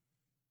Bowie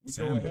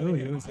Sam Blue,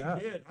 who's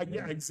that?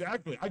 Yeah,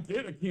 exactly. I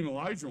get Akeem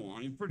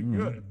Olajuwon. He's pretty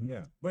good.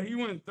 Yeah. But he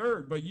went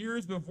third. But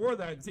years before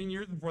that, 10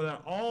 years before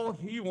that, all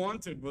he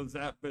wanted was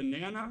that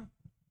banana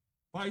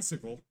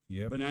bicycle,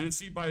 Yep. banana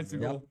seat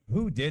bicycle.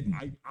 Who didn't?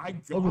 I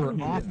Those got were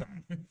him awesome.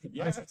 that. I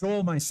Yes,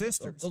 stole my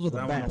sister. Those are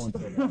the best.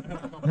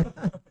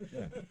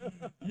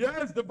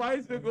 yes, the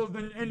bicycles.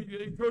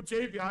 And Coach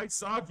Avey, I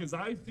saw, because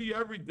I see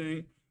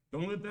everything.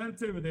 Don't let that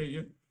intimidate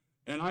you.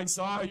 And I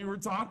saw you were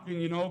talking,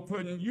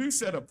 you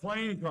said a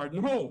playing card.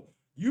 No,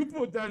 you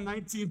put that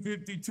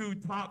 1952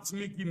 Topps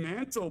Mickey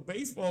Mantle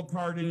baseball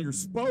card in your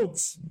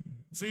spokes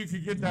so you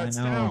could get that I know.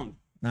 sound.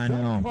 I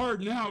That know.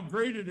 card now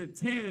graded at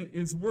 10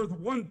 is worth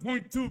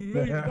 $1.2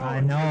 million.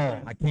 I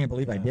know. I can't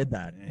believe I did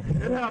that.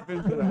 It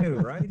happens. Who knew,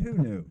 right? Who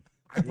knew?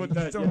 I put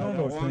that, Don't know that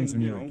those one, things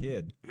when you're a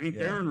kid. Hank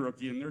Yeah. Aaron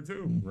rookie in there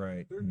too.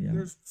 Right. Yeah.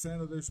 There's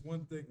Santa. There's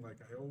one thing like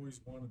I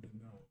always wanted to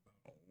know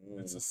about.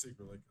 It's a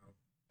secret. Like,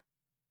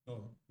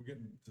 oh, we're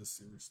getting to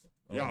serious stuff.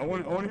 Yeah, I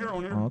want to hear.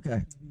 Oh,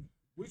 okay.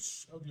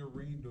 Which of your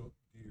reindeer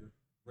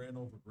ran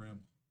over Grandma?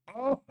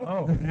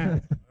 Oh,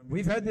 man.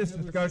 We've had this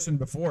discussion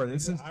before.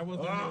 This is I was.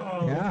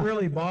 Yeah. it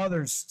really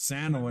bothers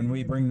Santa when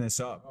we bring this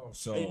up.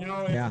 So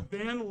Yeah. It's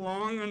been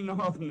long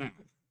enough now.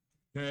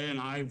 Okay, and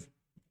I've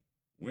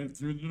went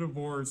through the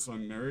divorce.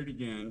 I'm married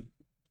again,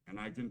 and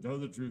I can tell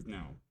the truth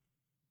now.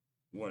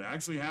 What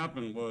actually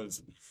happened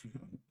was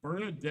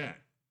Bernadette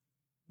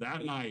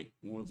that night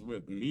was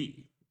with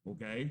me.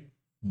 Okay,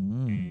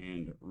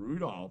 and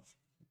Rudolph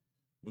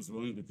was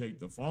willing to take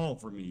the fall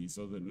for me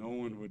so that no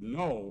one would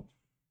know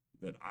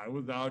that I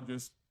was out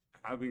just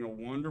having a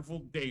wonderful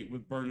date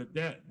with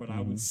Bernadette, but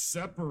I was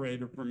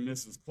separated from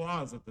Mrs.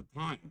 Claus at the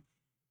time.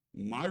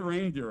 My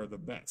reindeer are the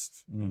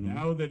best. And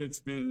now that it's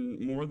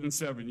been more than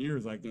 7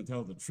 years, I can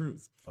tell the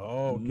truth.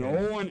 okay.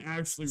 No one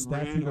actually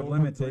ran Statute of over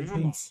Grandma.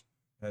 limitations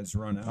has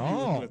run out. She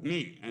was Oh. with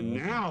me, and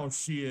now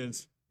she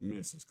is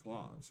Mrs.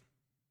 Claus.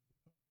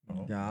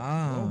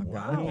 Ah,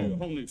 got Whole it. new,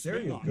 whole new There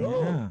spin you on it.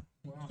 go. Yeah.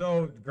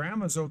 So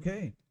grandma's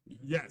okay.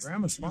 Yes,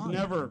 Grandma's she's fine.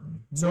 never.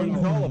 So you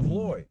call a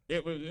ploy.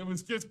 It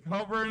was just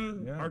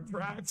covering Yeah. our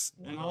tracks,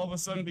 and all of a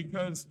sudden,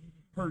 because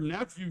her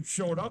nephew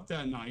showed up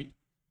that night,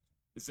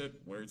 they said,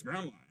 "Where's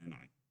Grandma?"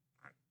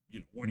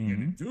 And what are you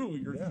gonna do?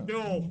 You're Yeah.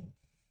 still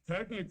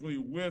technically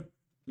with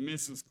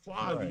Mrs.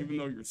 Claus, Right. even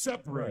though you're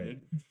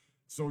separated.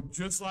 So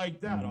just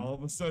like that, all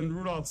of a sudden,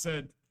 Rudolph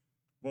said,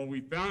 "Well, we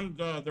found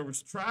there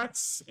was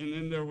tracks, and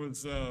then there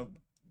was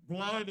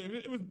blood.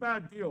 It was a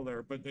bad deal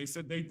there, but they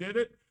said they did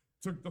it."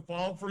 Took the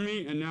fall for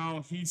me, and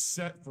now he's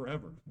set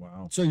forever.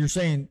 Wow. So you're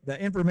saying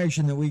the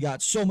information that we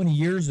got so many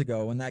years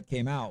ago when that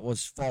came out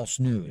was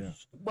false news? Yeah.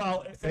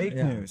 Well, Fake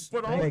Yeah. news.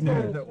 But Fake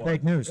also, news.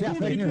 Fake news. Yeah, who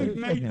fake did news.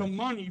 make Fake the news.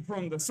 money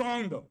from the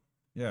song, though?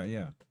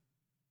 Yeah.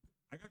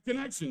 I got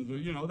connections.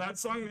 That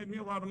song made me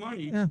a lot of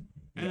money. Yeah.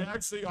 And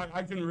actually,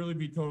 I can really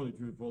be totally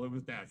truthful. It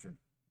was Dasher.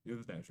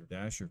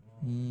 Dasher.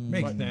 Mm.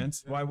 Makes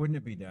sense. Why wouldn't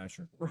it be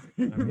Dasher? Right.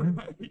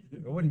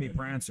 It wouldn't be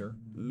Prancer.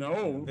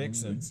 No.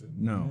 Vixen.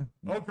 No.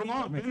 Oh, come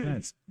on. That makes finish.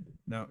 sense.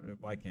 No,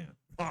 I can't.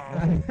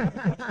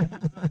 Oh.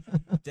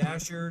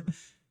 Dasher,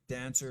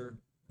 Dancer,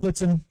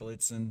 Blitzen.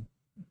 Blitzen.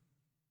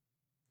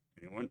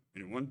 Anyone?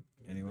 Anyone?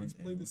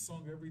 I play this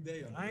song every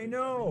day. I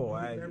know.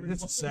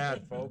 This is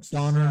sad, folks.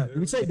 Donner. Do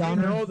we say If you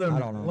Donner? know them, I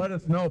don't know. let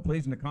us know,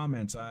 please, in the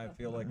comments. I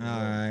feel like All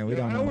right, we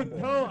don't I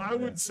know.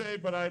 would say,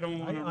 but I don't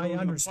want to I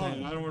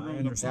understand. I don't want to I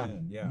ruin the fun.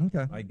 understand. Yeah.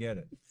 Okay. I get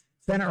it.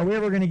 Santa, are we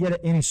ever going to get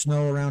any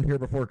snow around here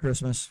before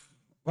Christmas?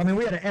 I mean,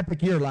 we had an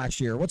epic year last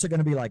year. What's it going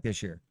to be like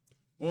this year?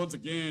 Well, it's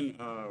again,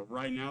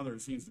 right now there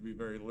seems to be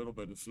very little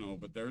bit of snow,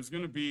 but there's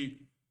going to be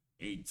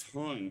a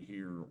ton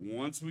here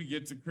once we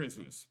get to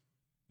Christmas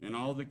and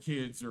all the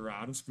kids are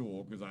out of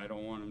school, because I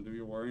don't want them to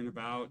be worrying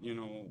about,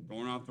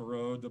 going off the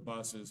road, the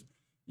buses.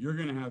 You're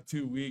going to have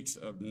 2 weeks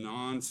of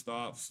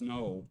nonstop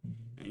snow,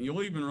 and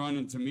you'll even run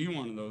into me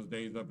one of those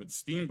days up at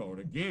Steamboat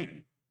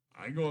again.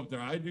 I go up there,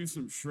 I do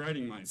some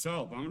shredding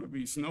myself. I'm going to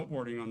be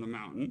snowboarding on the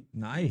mountain,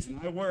 Nice. and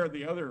I wear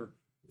the other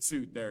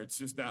suit there. It's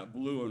just that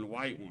blue and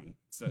white one.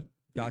 It's that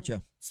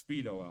Gotcha.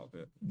 Speedo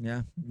outfit.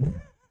 Yeah.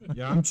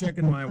 Yeah, I'm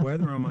checking my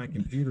weather on my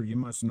computer. You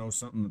must know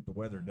something that the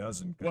weather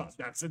doesn't. 'Cause-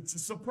 Well, it's a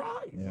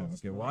surprise. yeah.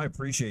 Okay. Well, I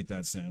appreciate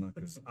that, Santa,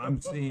 because I'm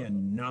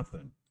seeing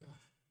nothing.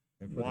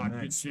 For the Watch it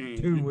next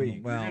change. 2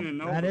 weeks. Well, gonna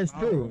know that is the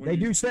power true. when They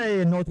you- do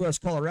say in Northwest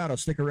Colorado,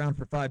 stick around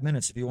for 5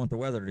 minutes if you want the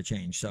weather to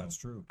change. So That's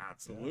true.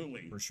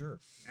 Absolutely. For sure.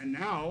 And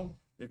now,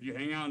 if you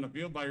hang out in the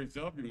field by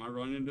yourself, you might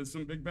run into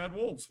some big bad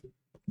wolves.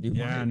 you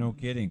Yeah, might- no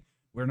kidding.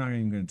 We're not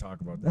even going to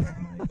talk about that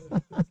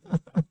tonight.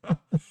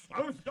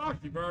 I was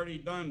shocked. You've already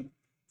done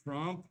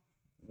Trump,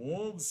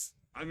 wolves.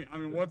 I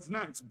mean, what's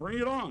next? Bring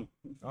it on.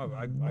 Oh,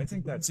 I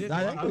think that's it.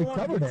 I think don't we've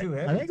wanna covered get it. too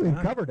heavy I think we've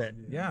tonight. covered it.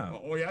 Yeah.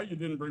 Oh yeah, you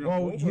didn't bring up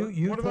Well, Bober.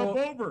 you What about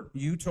told- Bober?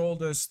 You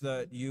told us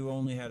that you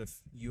only had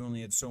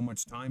so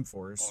much time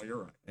for us. Oh,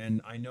 you're right.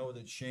 And I know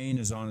that Shane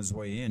is on his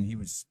way in. He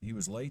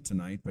was late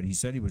tonight, but he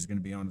said he was going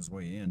to be on his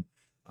way in.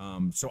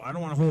 So I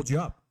don't want to hold you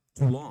up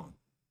too long,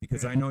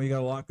 because I know you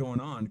got a lot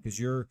going on, because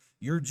you're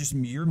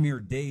mere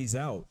days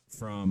out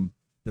from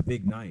the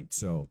big night.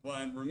 So Well,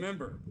 and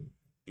remember,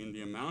 in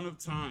the amount of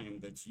time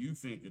that you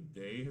think a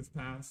day has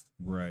passed,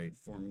 Right.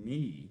 for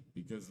me,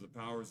 because of the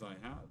powers I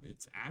have,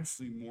 it's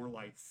actually more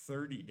like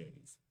 30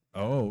 days.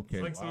 Oh, okay.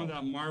 It's like some of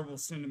Wow. that Marvel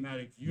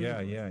Cinematic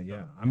Yeah, Universe. yeah,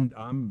 yeah.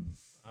 stuff.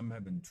 I'm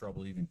having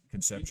trouble even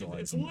conceptualizing.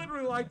 It's that.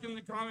 literally like in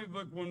the comic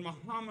book when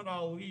Muhammad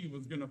Ali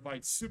was going to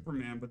fight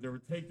Superman, but they were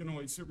taking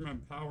away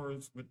Superman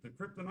powers with the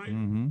kryptonite.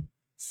 Mm-hmm.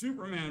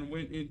 Superman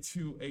went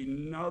into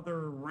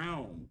another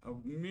realm, a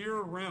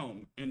mirror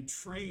realm, and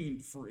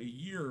trained for a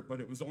year, but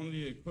it was only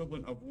the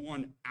equivalent of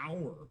 1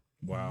 hour.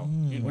 Wow.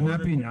 In Wouldn't that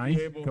order be to nice,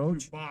 able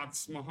Coach? To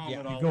box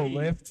Muhammad You Ali. go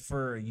lift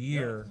for a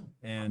year,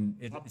 and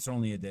it's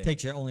only a day.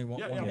 Takes you only one,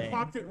 Yeah, one yeah, day.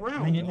 pocket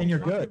round. Then you're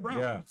Pocket good. round.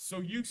 Yeah. So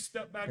you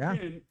step back Yeah.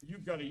 in,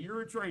 you've got a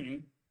year of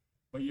training,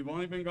 but you've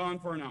only been gone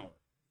for an hour.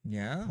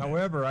 Yeah.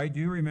 However, I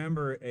do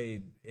remember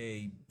a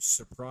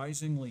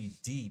surprisingly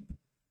deep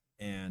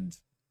and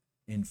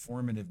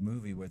informative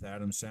movie with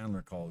Adam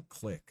Sandler called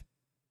Click,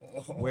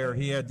 where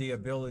he had the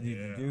ability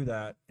to do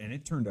that, and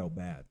it turned out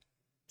bad.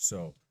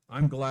 So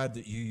I'm glad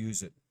that you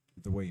use it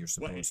the way you're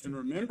Well, supposed and to.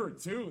 remember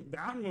too,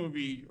 that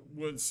movie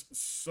was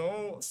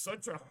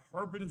such a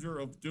harbinger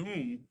of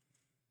doom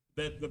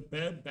that the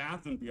Bed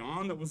Bath and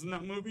Beyond that was in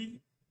that movie,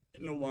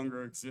 it no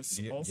longer exists.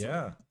 Also,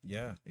 Yeah,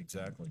 yeah,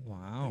 exactly.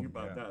 Wow. think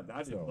about Yeah. that.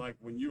 That is So- like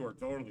when you are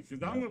totally, because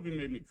that movie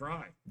made me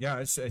cry. Yeah,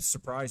 it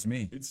surprised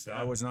me. It's I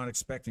sad. was not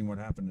expecting what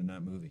happened in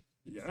that movie.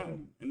 Yeah,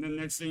 and then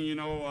next thing you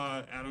know,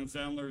 Adam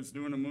Sandler is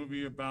doing a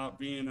movie about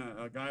being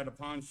a guy at a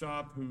pawn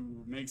shop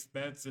who makes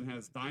bets and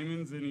has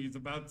diamonds, and he's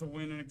about to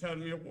win an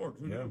Academy Award.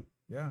 Who Yeah, knew?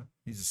 yeah.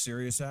 He's a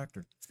serious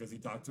actor. It's because he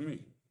talked to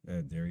me.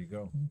 There you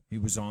go. He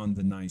was on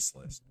the nice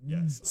list.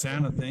 Yes.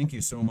 Santa, thank you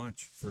so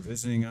much for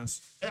visiting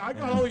us. Hey, I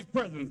got all these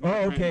presents. my Oh,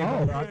 friend. okay.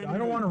 Yeah, Well, I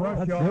don't want to rush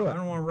Let's you do off. it. I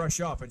don't want to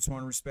rush off. I just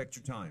want to respect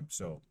your time.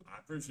 So, I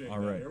appreciate All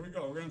that. right. Here we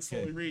go. We're going to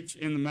slowly Okay. reach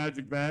in the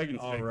magic bag and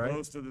all stay right.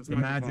 close to this The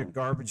microphone. magic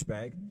garbage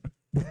bag.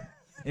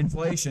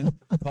 Inflation,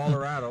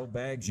 Colorado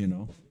bags, you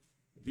know.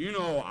 Do you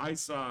know, I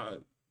saw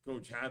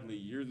Coach Hadley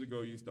years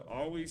ago used to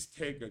always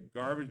take a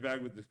garbage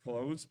bag with his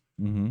clothes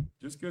Mm-hmm.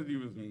 just because he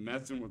was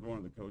messing with one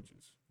of the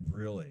coaches.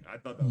 Really? I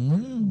thought that was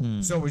weird.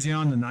 Mm. So was he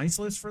on the nice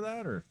list for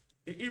that, or?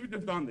 He was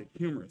just on the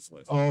humorous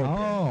list.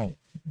 Oh,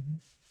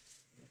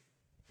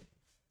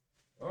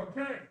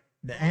 Okay.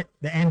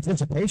 the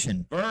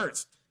anticipation.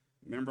 First,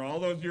 remember all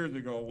those years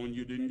ago when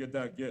you didn't get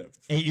that gift?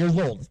 8 years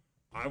old.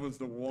 I was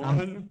the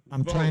one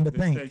I'm vote trying to that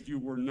think. said you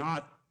were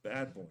not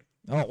bad boy.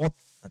 Oh, well,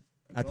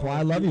 that's why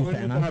I love you, wanted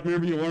Santa. that-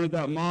 Remember, you wanted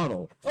that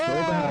model. So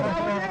bad.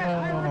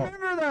 I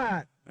remember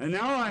that. And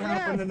now I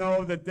happen to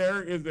know that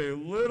there is a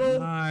little,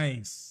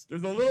 Nice.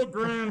 there's a little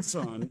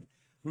grandson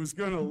who's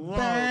gonna love.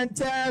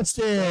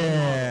 Fantastic.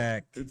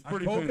 It's A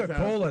pretty Coca-Cola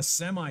fantastic.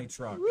 semi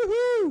truck.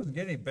 Woohoo. Doesn't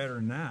get any better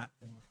than that.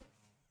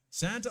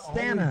 Santa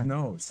Santa always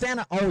knows.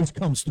 Santa always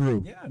comes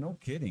through. Yeah, no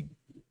kidding.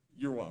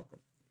 You're welcome.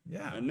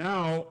 Yeah. And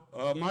now,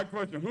 my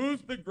question: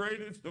 who's the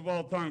greatest of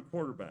all time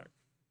quarterback?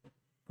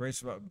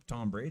 Grace about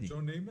Tom Brady. Joe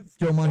Namath?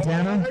 Joe Oh,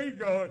 Montana. there you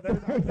go.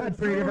 Got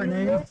three different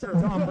names.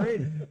 Tom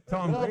Brady.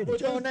 Tom Well, Brady. but-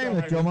 Joe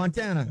Namath. Joe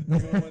Montana.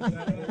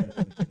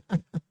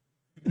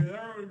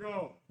 There we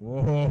go.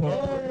 Whoa.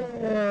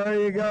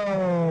 There you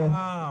go.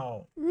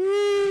 Wow.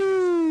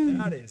 Woo.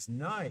 That is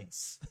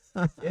nice.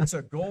 It's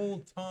a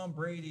gold Tom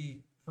Brady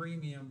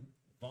premium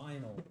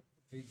vinyl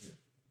figure.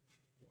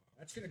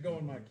 That's going to go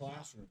in my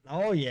classroom.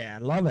 Oh yeah,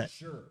 love it.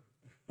 Sure.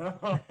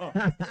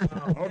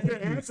 Okay,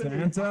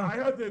 Anthony. Santa. I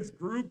had this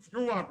group.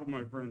 You're welcome,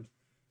 my friend.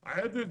 I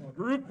had this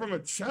group from a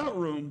chat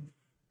room.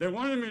 They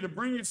wanted me to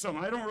bring you some.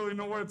 I don't really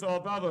know what it's all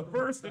about. But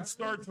first, it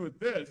starts with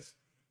this.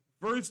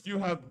 First, you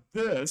have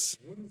this.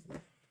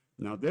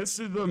 Now, this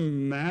is a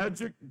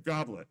magic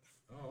goblet.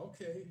 Oh,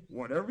 okay.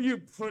 Whatever you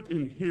put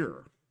in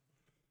here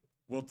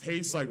will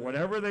taste like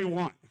whatever they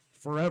want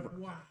forever.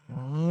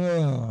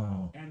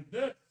 Oh. And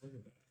this,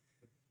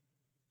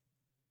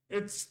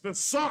 it's the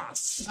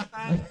sauce.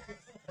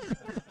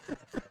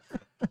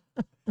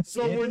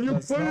 So when you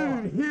It's the put it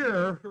in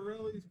here,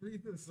 Corelli's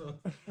breathing sauce.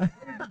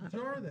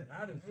 Jar that.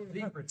 That is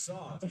secret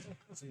sauce.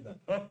 See that?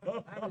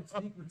 That is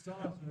secret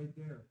sauce right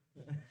there.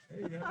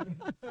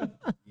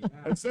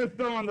 it says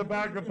so on the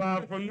back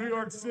about from New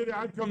York City,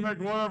 I can make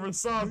whatever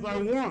sauce I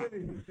want.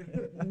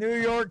 New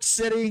York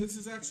City. This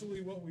is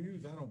actually what we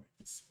use. I don't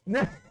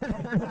make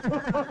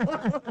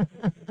this.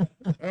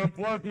 And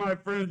plus, my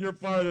friend, you're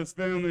part of this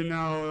family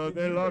now.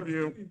 They love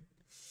you.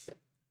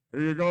 Here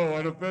you go,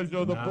 an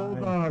official, the Nice.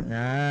 Bulldog.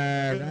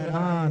 Yeah, right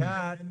on.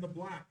 That. In the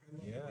black. I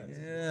love that.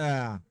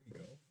 Yeah.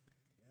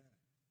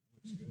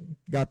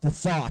 Got the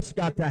sauce,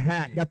 got the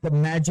hat, got the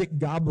magic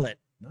goblet.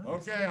 Nice.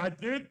 Okay, I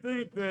did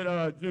think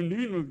that Jim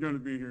Dean was going to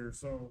be here,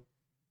 so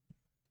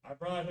I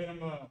brought him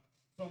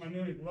some I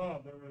knew he'd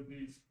love. There were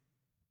these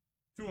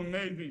two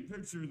amazing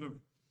pictures of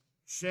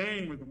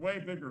Shane with way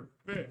bigger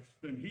fish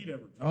than he'd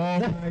ever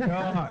touched. Oh my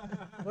God!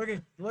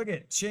 Look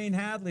at Shane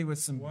Hadley with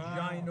some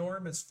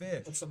ginormous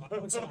fish.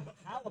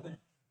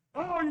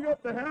 Oh, you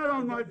got the hat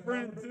on, my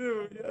friend,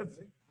 too. Yes.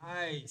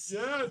 Nice.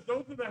 Yes,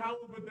 those are the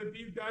halibut that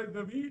these guys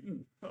have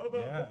eaten. How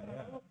about Yeah, that?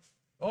 yeah.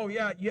 Oh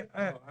yeah, yeah.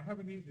 Oh, I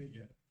haven't eaten it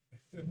yet.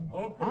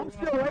 Okay, I'm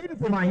still waiting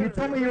for mine. You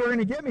told me you were going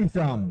to get me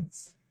some.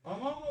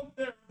 I'm almost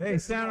there. Hey,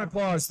 Santa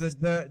Claus,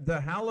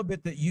 the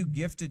halibut that you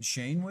gifted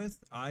Shane with,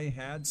 I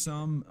had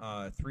some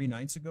 3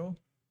 nights ago.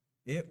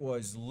 It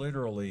was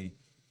literally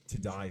to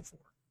die for.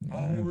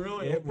 Oh,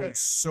 really? It Okay. was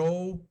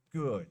so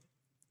good.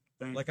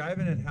 Thank Like you. I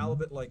haven't had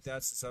halibut like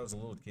that since I was a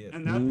little kid.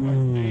 And that's why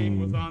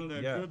Shane was on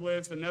the Yeah. good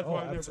list, and that's Oh,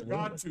 why I never absolutely.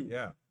 got to.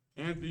 Yeah.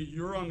 Anthony,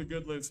 you're on the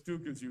good list too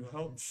because you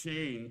helped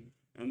Shane,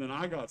 and then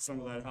I got some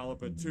of that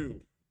halibut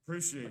too.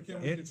 Appreciate Can't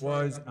that. wait It to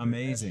try was after I ask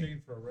amazing.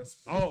 Shane for a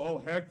recipe.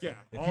 Oh, heck yeah.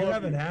 If All you of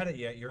haven't had it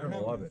yet, you're I gonna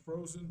have love it.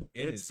 frozen.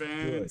 It It's is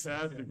good.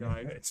 fantastic,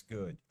 guys. It's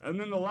good. And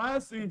then the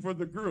last thing for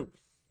the group,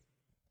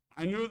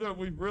 I knew that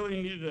we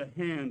really needed a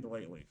hand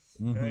lately.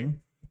 Okay,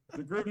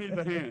 the group needs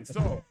a hand,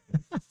 so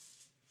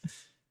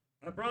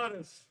I brought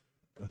us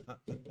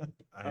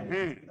a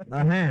hand.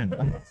 A hand.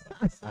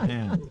 A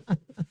hand.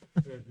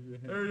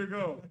 There you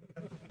go.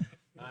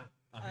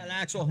 An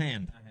actual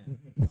hand.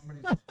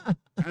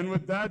 And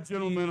with that,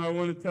 gentlemen, I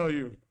want to tell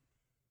you,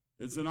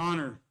 it's an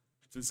honor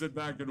to sit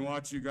back and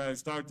watch you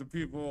guys talk to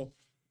people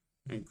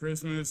and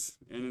Christmas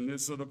and in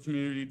this little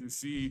community to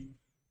see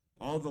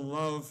all the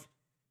love,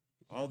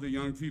 all the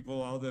young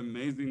people, all the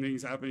amazing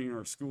things happening in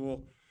our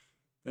school.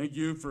 Thank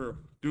you for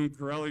doing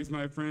Corelli's,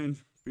 my friend,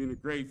 being a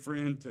great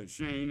friend to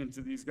Shane and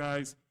to these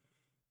guys.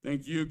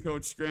 Thank you,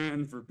 Coach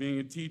Scranton, for being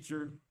a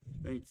teacher.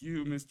 Thank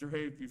you, Mr.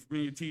 Hafey, for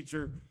being a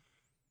teacher.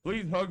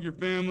 Please hug your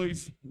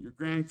families, your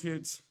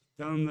grandkids.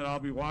 Tell them that I'll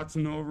be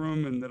watching over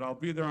them and that I'll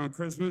be there on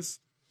Christmas.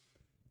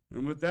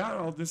 And with that,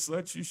 I'll just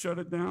let you shut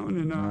it down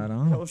and Right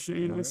on. tell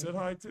Shane I said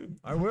hi too.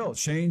 I will.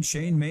 Shane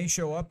may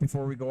show up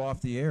before we go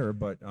off the air,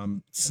 but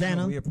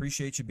Santa. we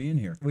appreciate you being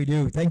here. We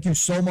do. Thank you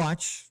so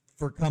much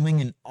for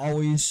coming and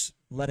always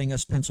letting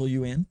us pencil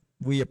you in.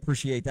 We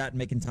appreciate that and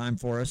making time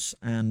for us.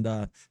 And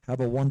have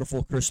a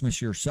wonderful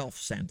Christmas yourself,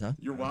 Santa.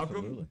 You're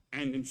welcome.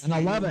 Absolutely. And I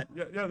love it.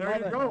 Yeah, there Love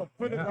you it. go.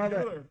 Put Love it it.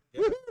 together.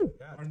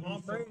 Our new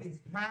sauce.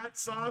 Pat,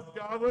 sauce,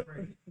 goblet.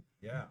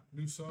 Yeah.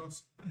 New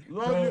sauce.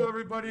 Love you,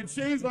 everybody. And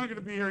Shane's not going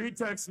to be here. He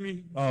texted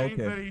me. Oh, Shane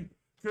okay. said he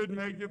couldn't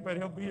make it, but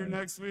he'll be here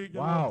next week. And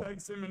Wow. I'll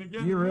text him. And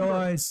again, Do you remember-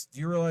 realize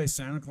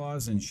Santa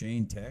Claus and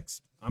Shane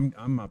text?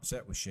 I'm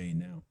upset with Shane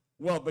now.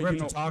 Well, but We have you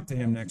know, to talk to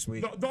him next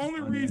week. the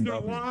only on reason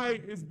NW. why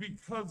is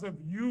because of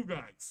you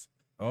guys.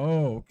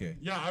 Oh, okay.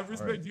 Yeah, I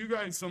respect you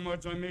guys so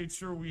much. I made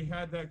sure we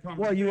had that conversation.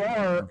 Well, you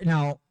are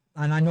now,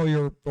 and I know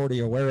you're already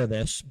aware of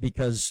this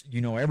because you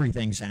know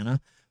everything,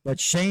 Santa. But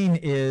Shane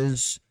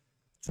is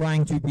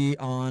trying to be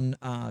on,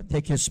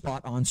 take his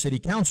spot on city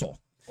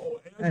council. Oh,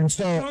 And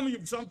so- tell me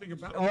something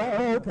about Oh,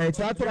 that. okay.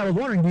 So that's what I was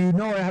wondering. Do you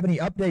know or have any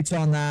updates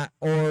on that,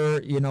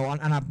 or you know?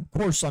 And of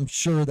course, I'm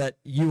sure that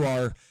you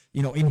are,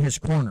 you know, in his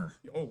corner.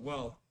 Oh,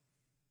 well,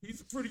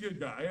 he's a pretty good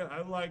guy.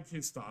 I like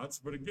his thoughts,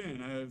 but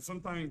again,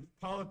 sometimes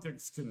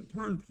politics can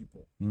turn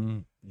people.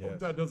 Hope Yes.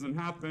 that doesn't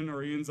happen,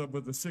 or he ends up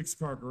with a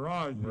 6-car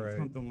garage or Right.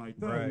 something like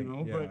that. Right. You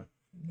know, Yeah. but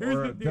here's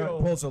Or the that deal.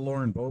 pulls a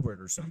Lauren Boebert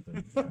or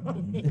something.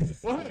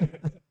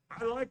 What?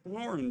 I like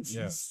Lauren.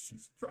 Yeah.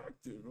 She's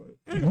attractive.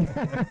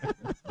 Anyway.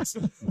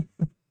 So,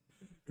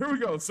 here we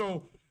go.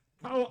 So,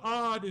 how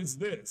odd is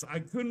this? I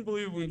couldn't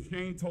believe when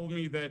Shane told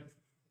me that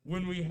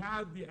when we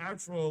had the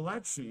actual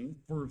election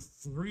for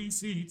 3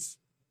 seats,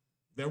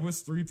 there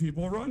was 3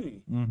 people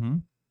running. Mm-hmm.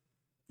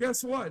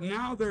 Guess what?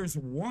 Now there's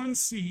 1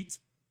 seat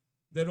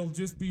that'll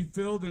just be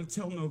filled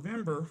until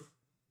November.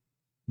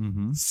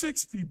 Mm-hmm.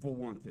 6 people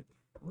want it.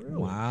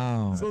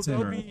 Wow. So That's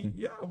they'll be, interesting.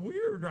 yeah,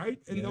 weird, right?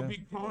 And they'll Yeah.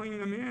 be calling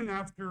them in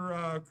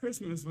after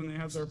Christmas when they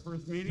have their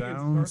first meeting and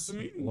Sounds start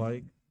the meeting.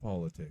 like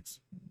politics.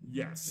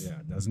 Yes. Yeah,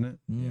 doesn't it?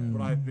 Mm.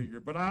 What I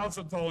figured. But I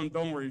also told them,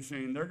 don't worry,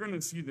 Shane, they're going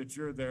to see that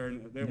you're there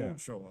and they Yeah. won't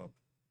show up.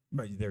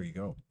 But there you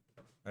go.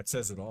 That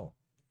says it all.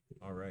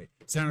 All right.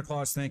 Santa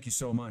Claus, thank you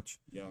so much.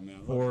 Yeah,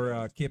 man.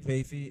 For Kip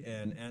Hafey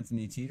and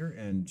Anthony Teeter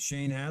and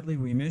Shane Hadley,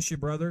 we miss you,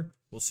 brother.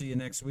 We'll see you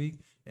next week.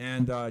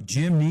 And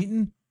Jim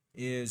Neaton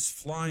is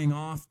flying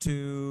off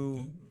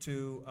to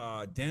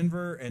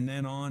Denver and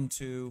then on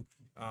to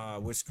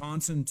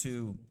Wisconsin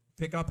to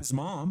pick up his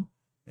mom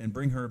and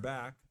bring her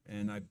back.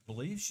 And I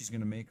believe she's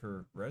going to make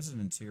her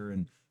residence here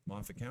in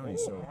Moffat County.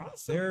 So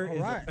awesome. there is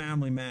right. a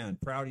family man.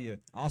 Proud of you,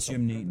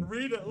 Awesome. Jim Neaton.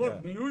 Read it.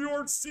 Look, New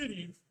York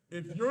City,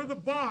 if you're the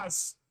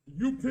boss,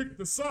 you pick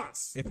the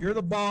sauce. If you're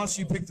the boss,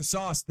 you pick the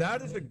sauce.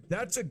 That's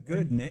a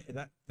good name.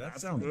 That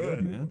sounds good,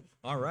 good. man.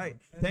 All right.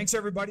 Thanks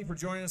everybody for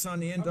joining us on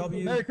the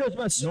NW Merry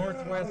Christmas.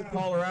 Northwest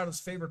Colorado's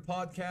favorite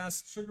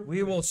podcast.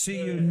 We will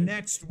see you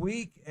next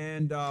week,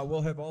 and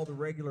we'll have all the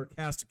regular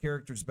cast of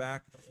characters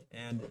back.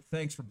 And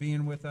thanks for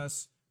being with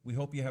us. We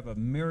hope you have a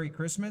Merry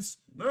Christmas.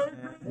 Merry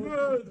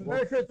Christmas.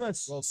 Merry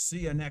Christmas. We'll see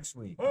you next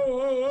week. Ho,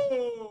 ho,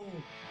 ho.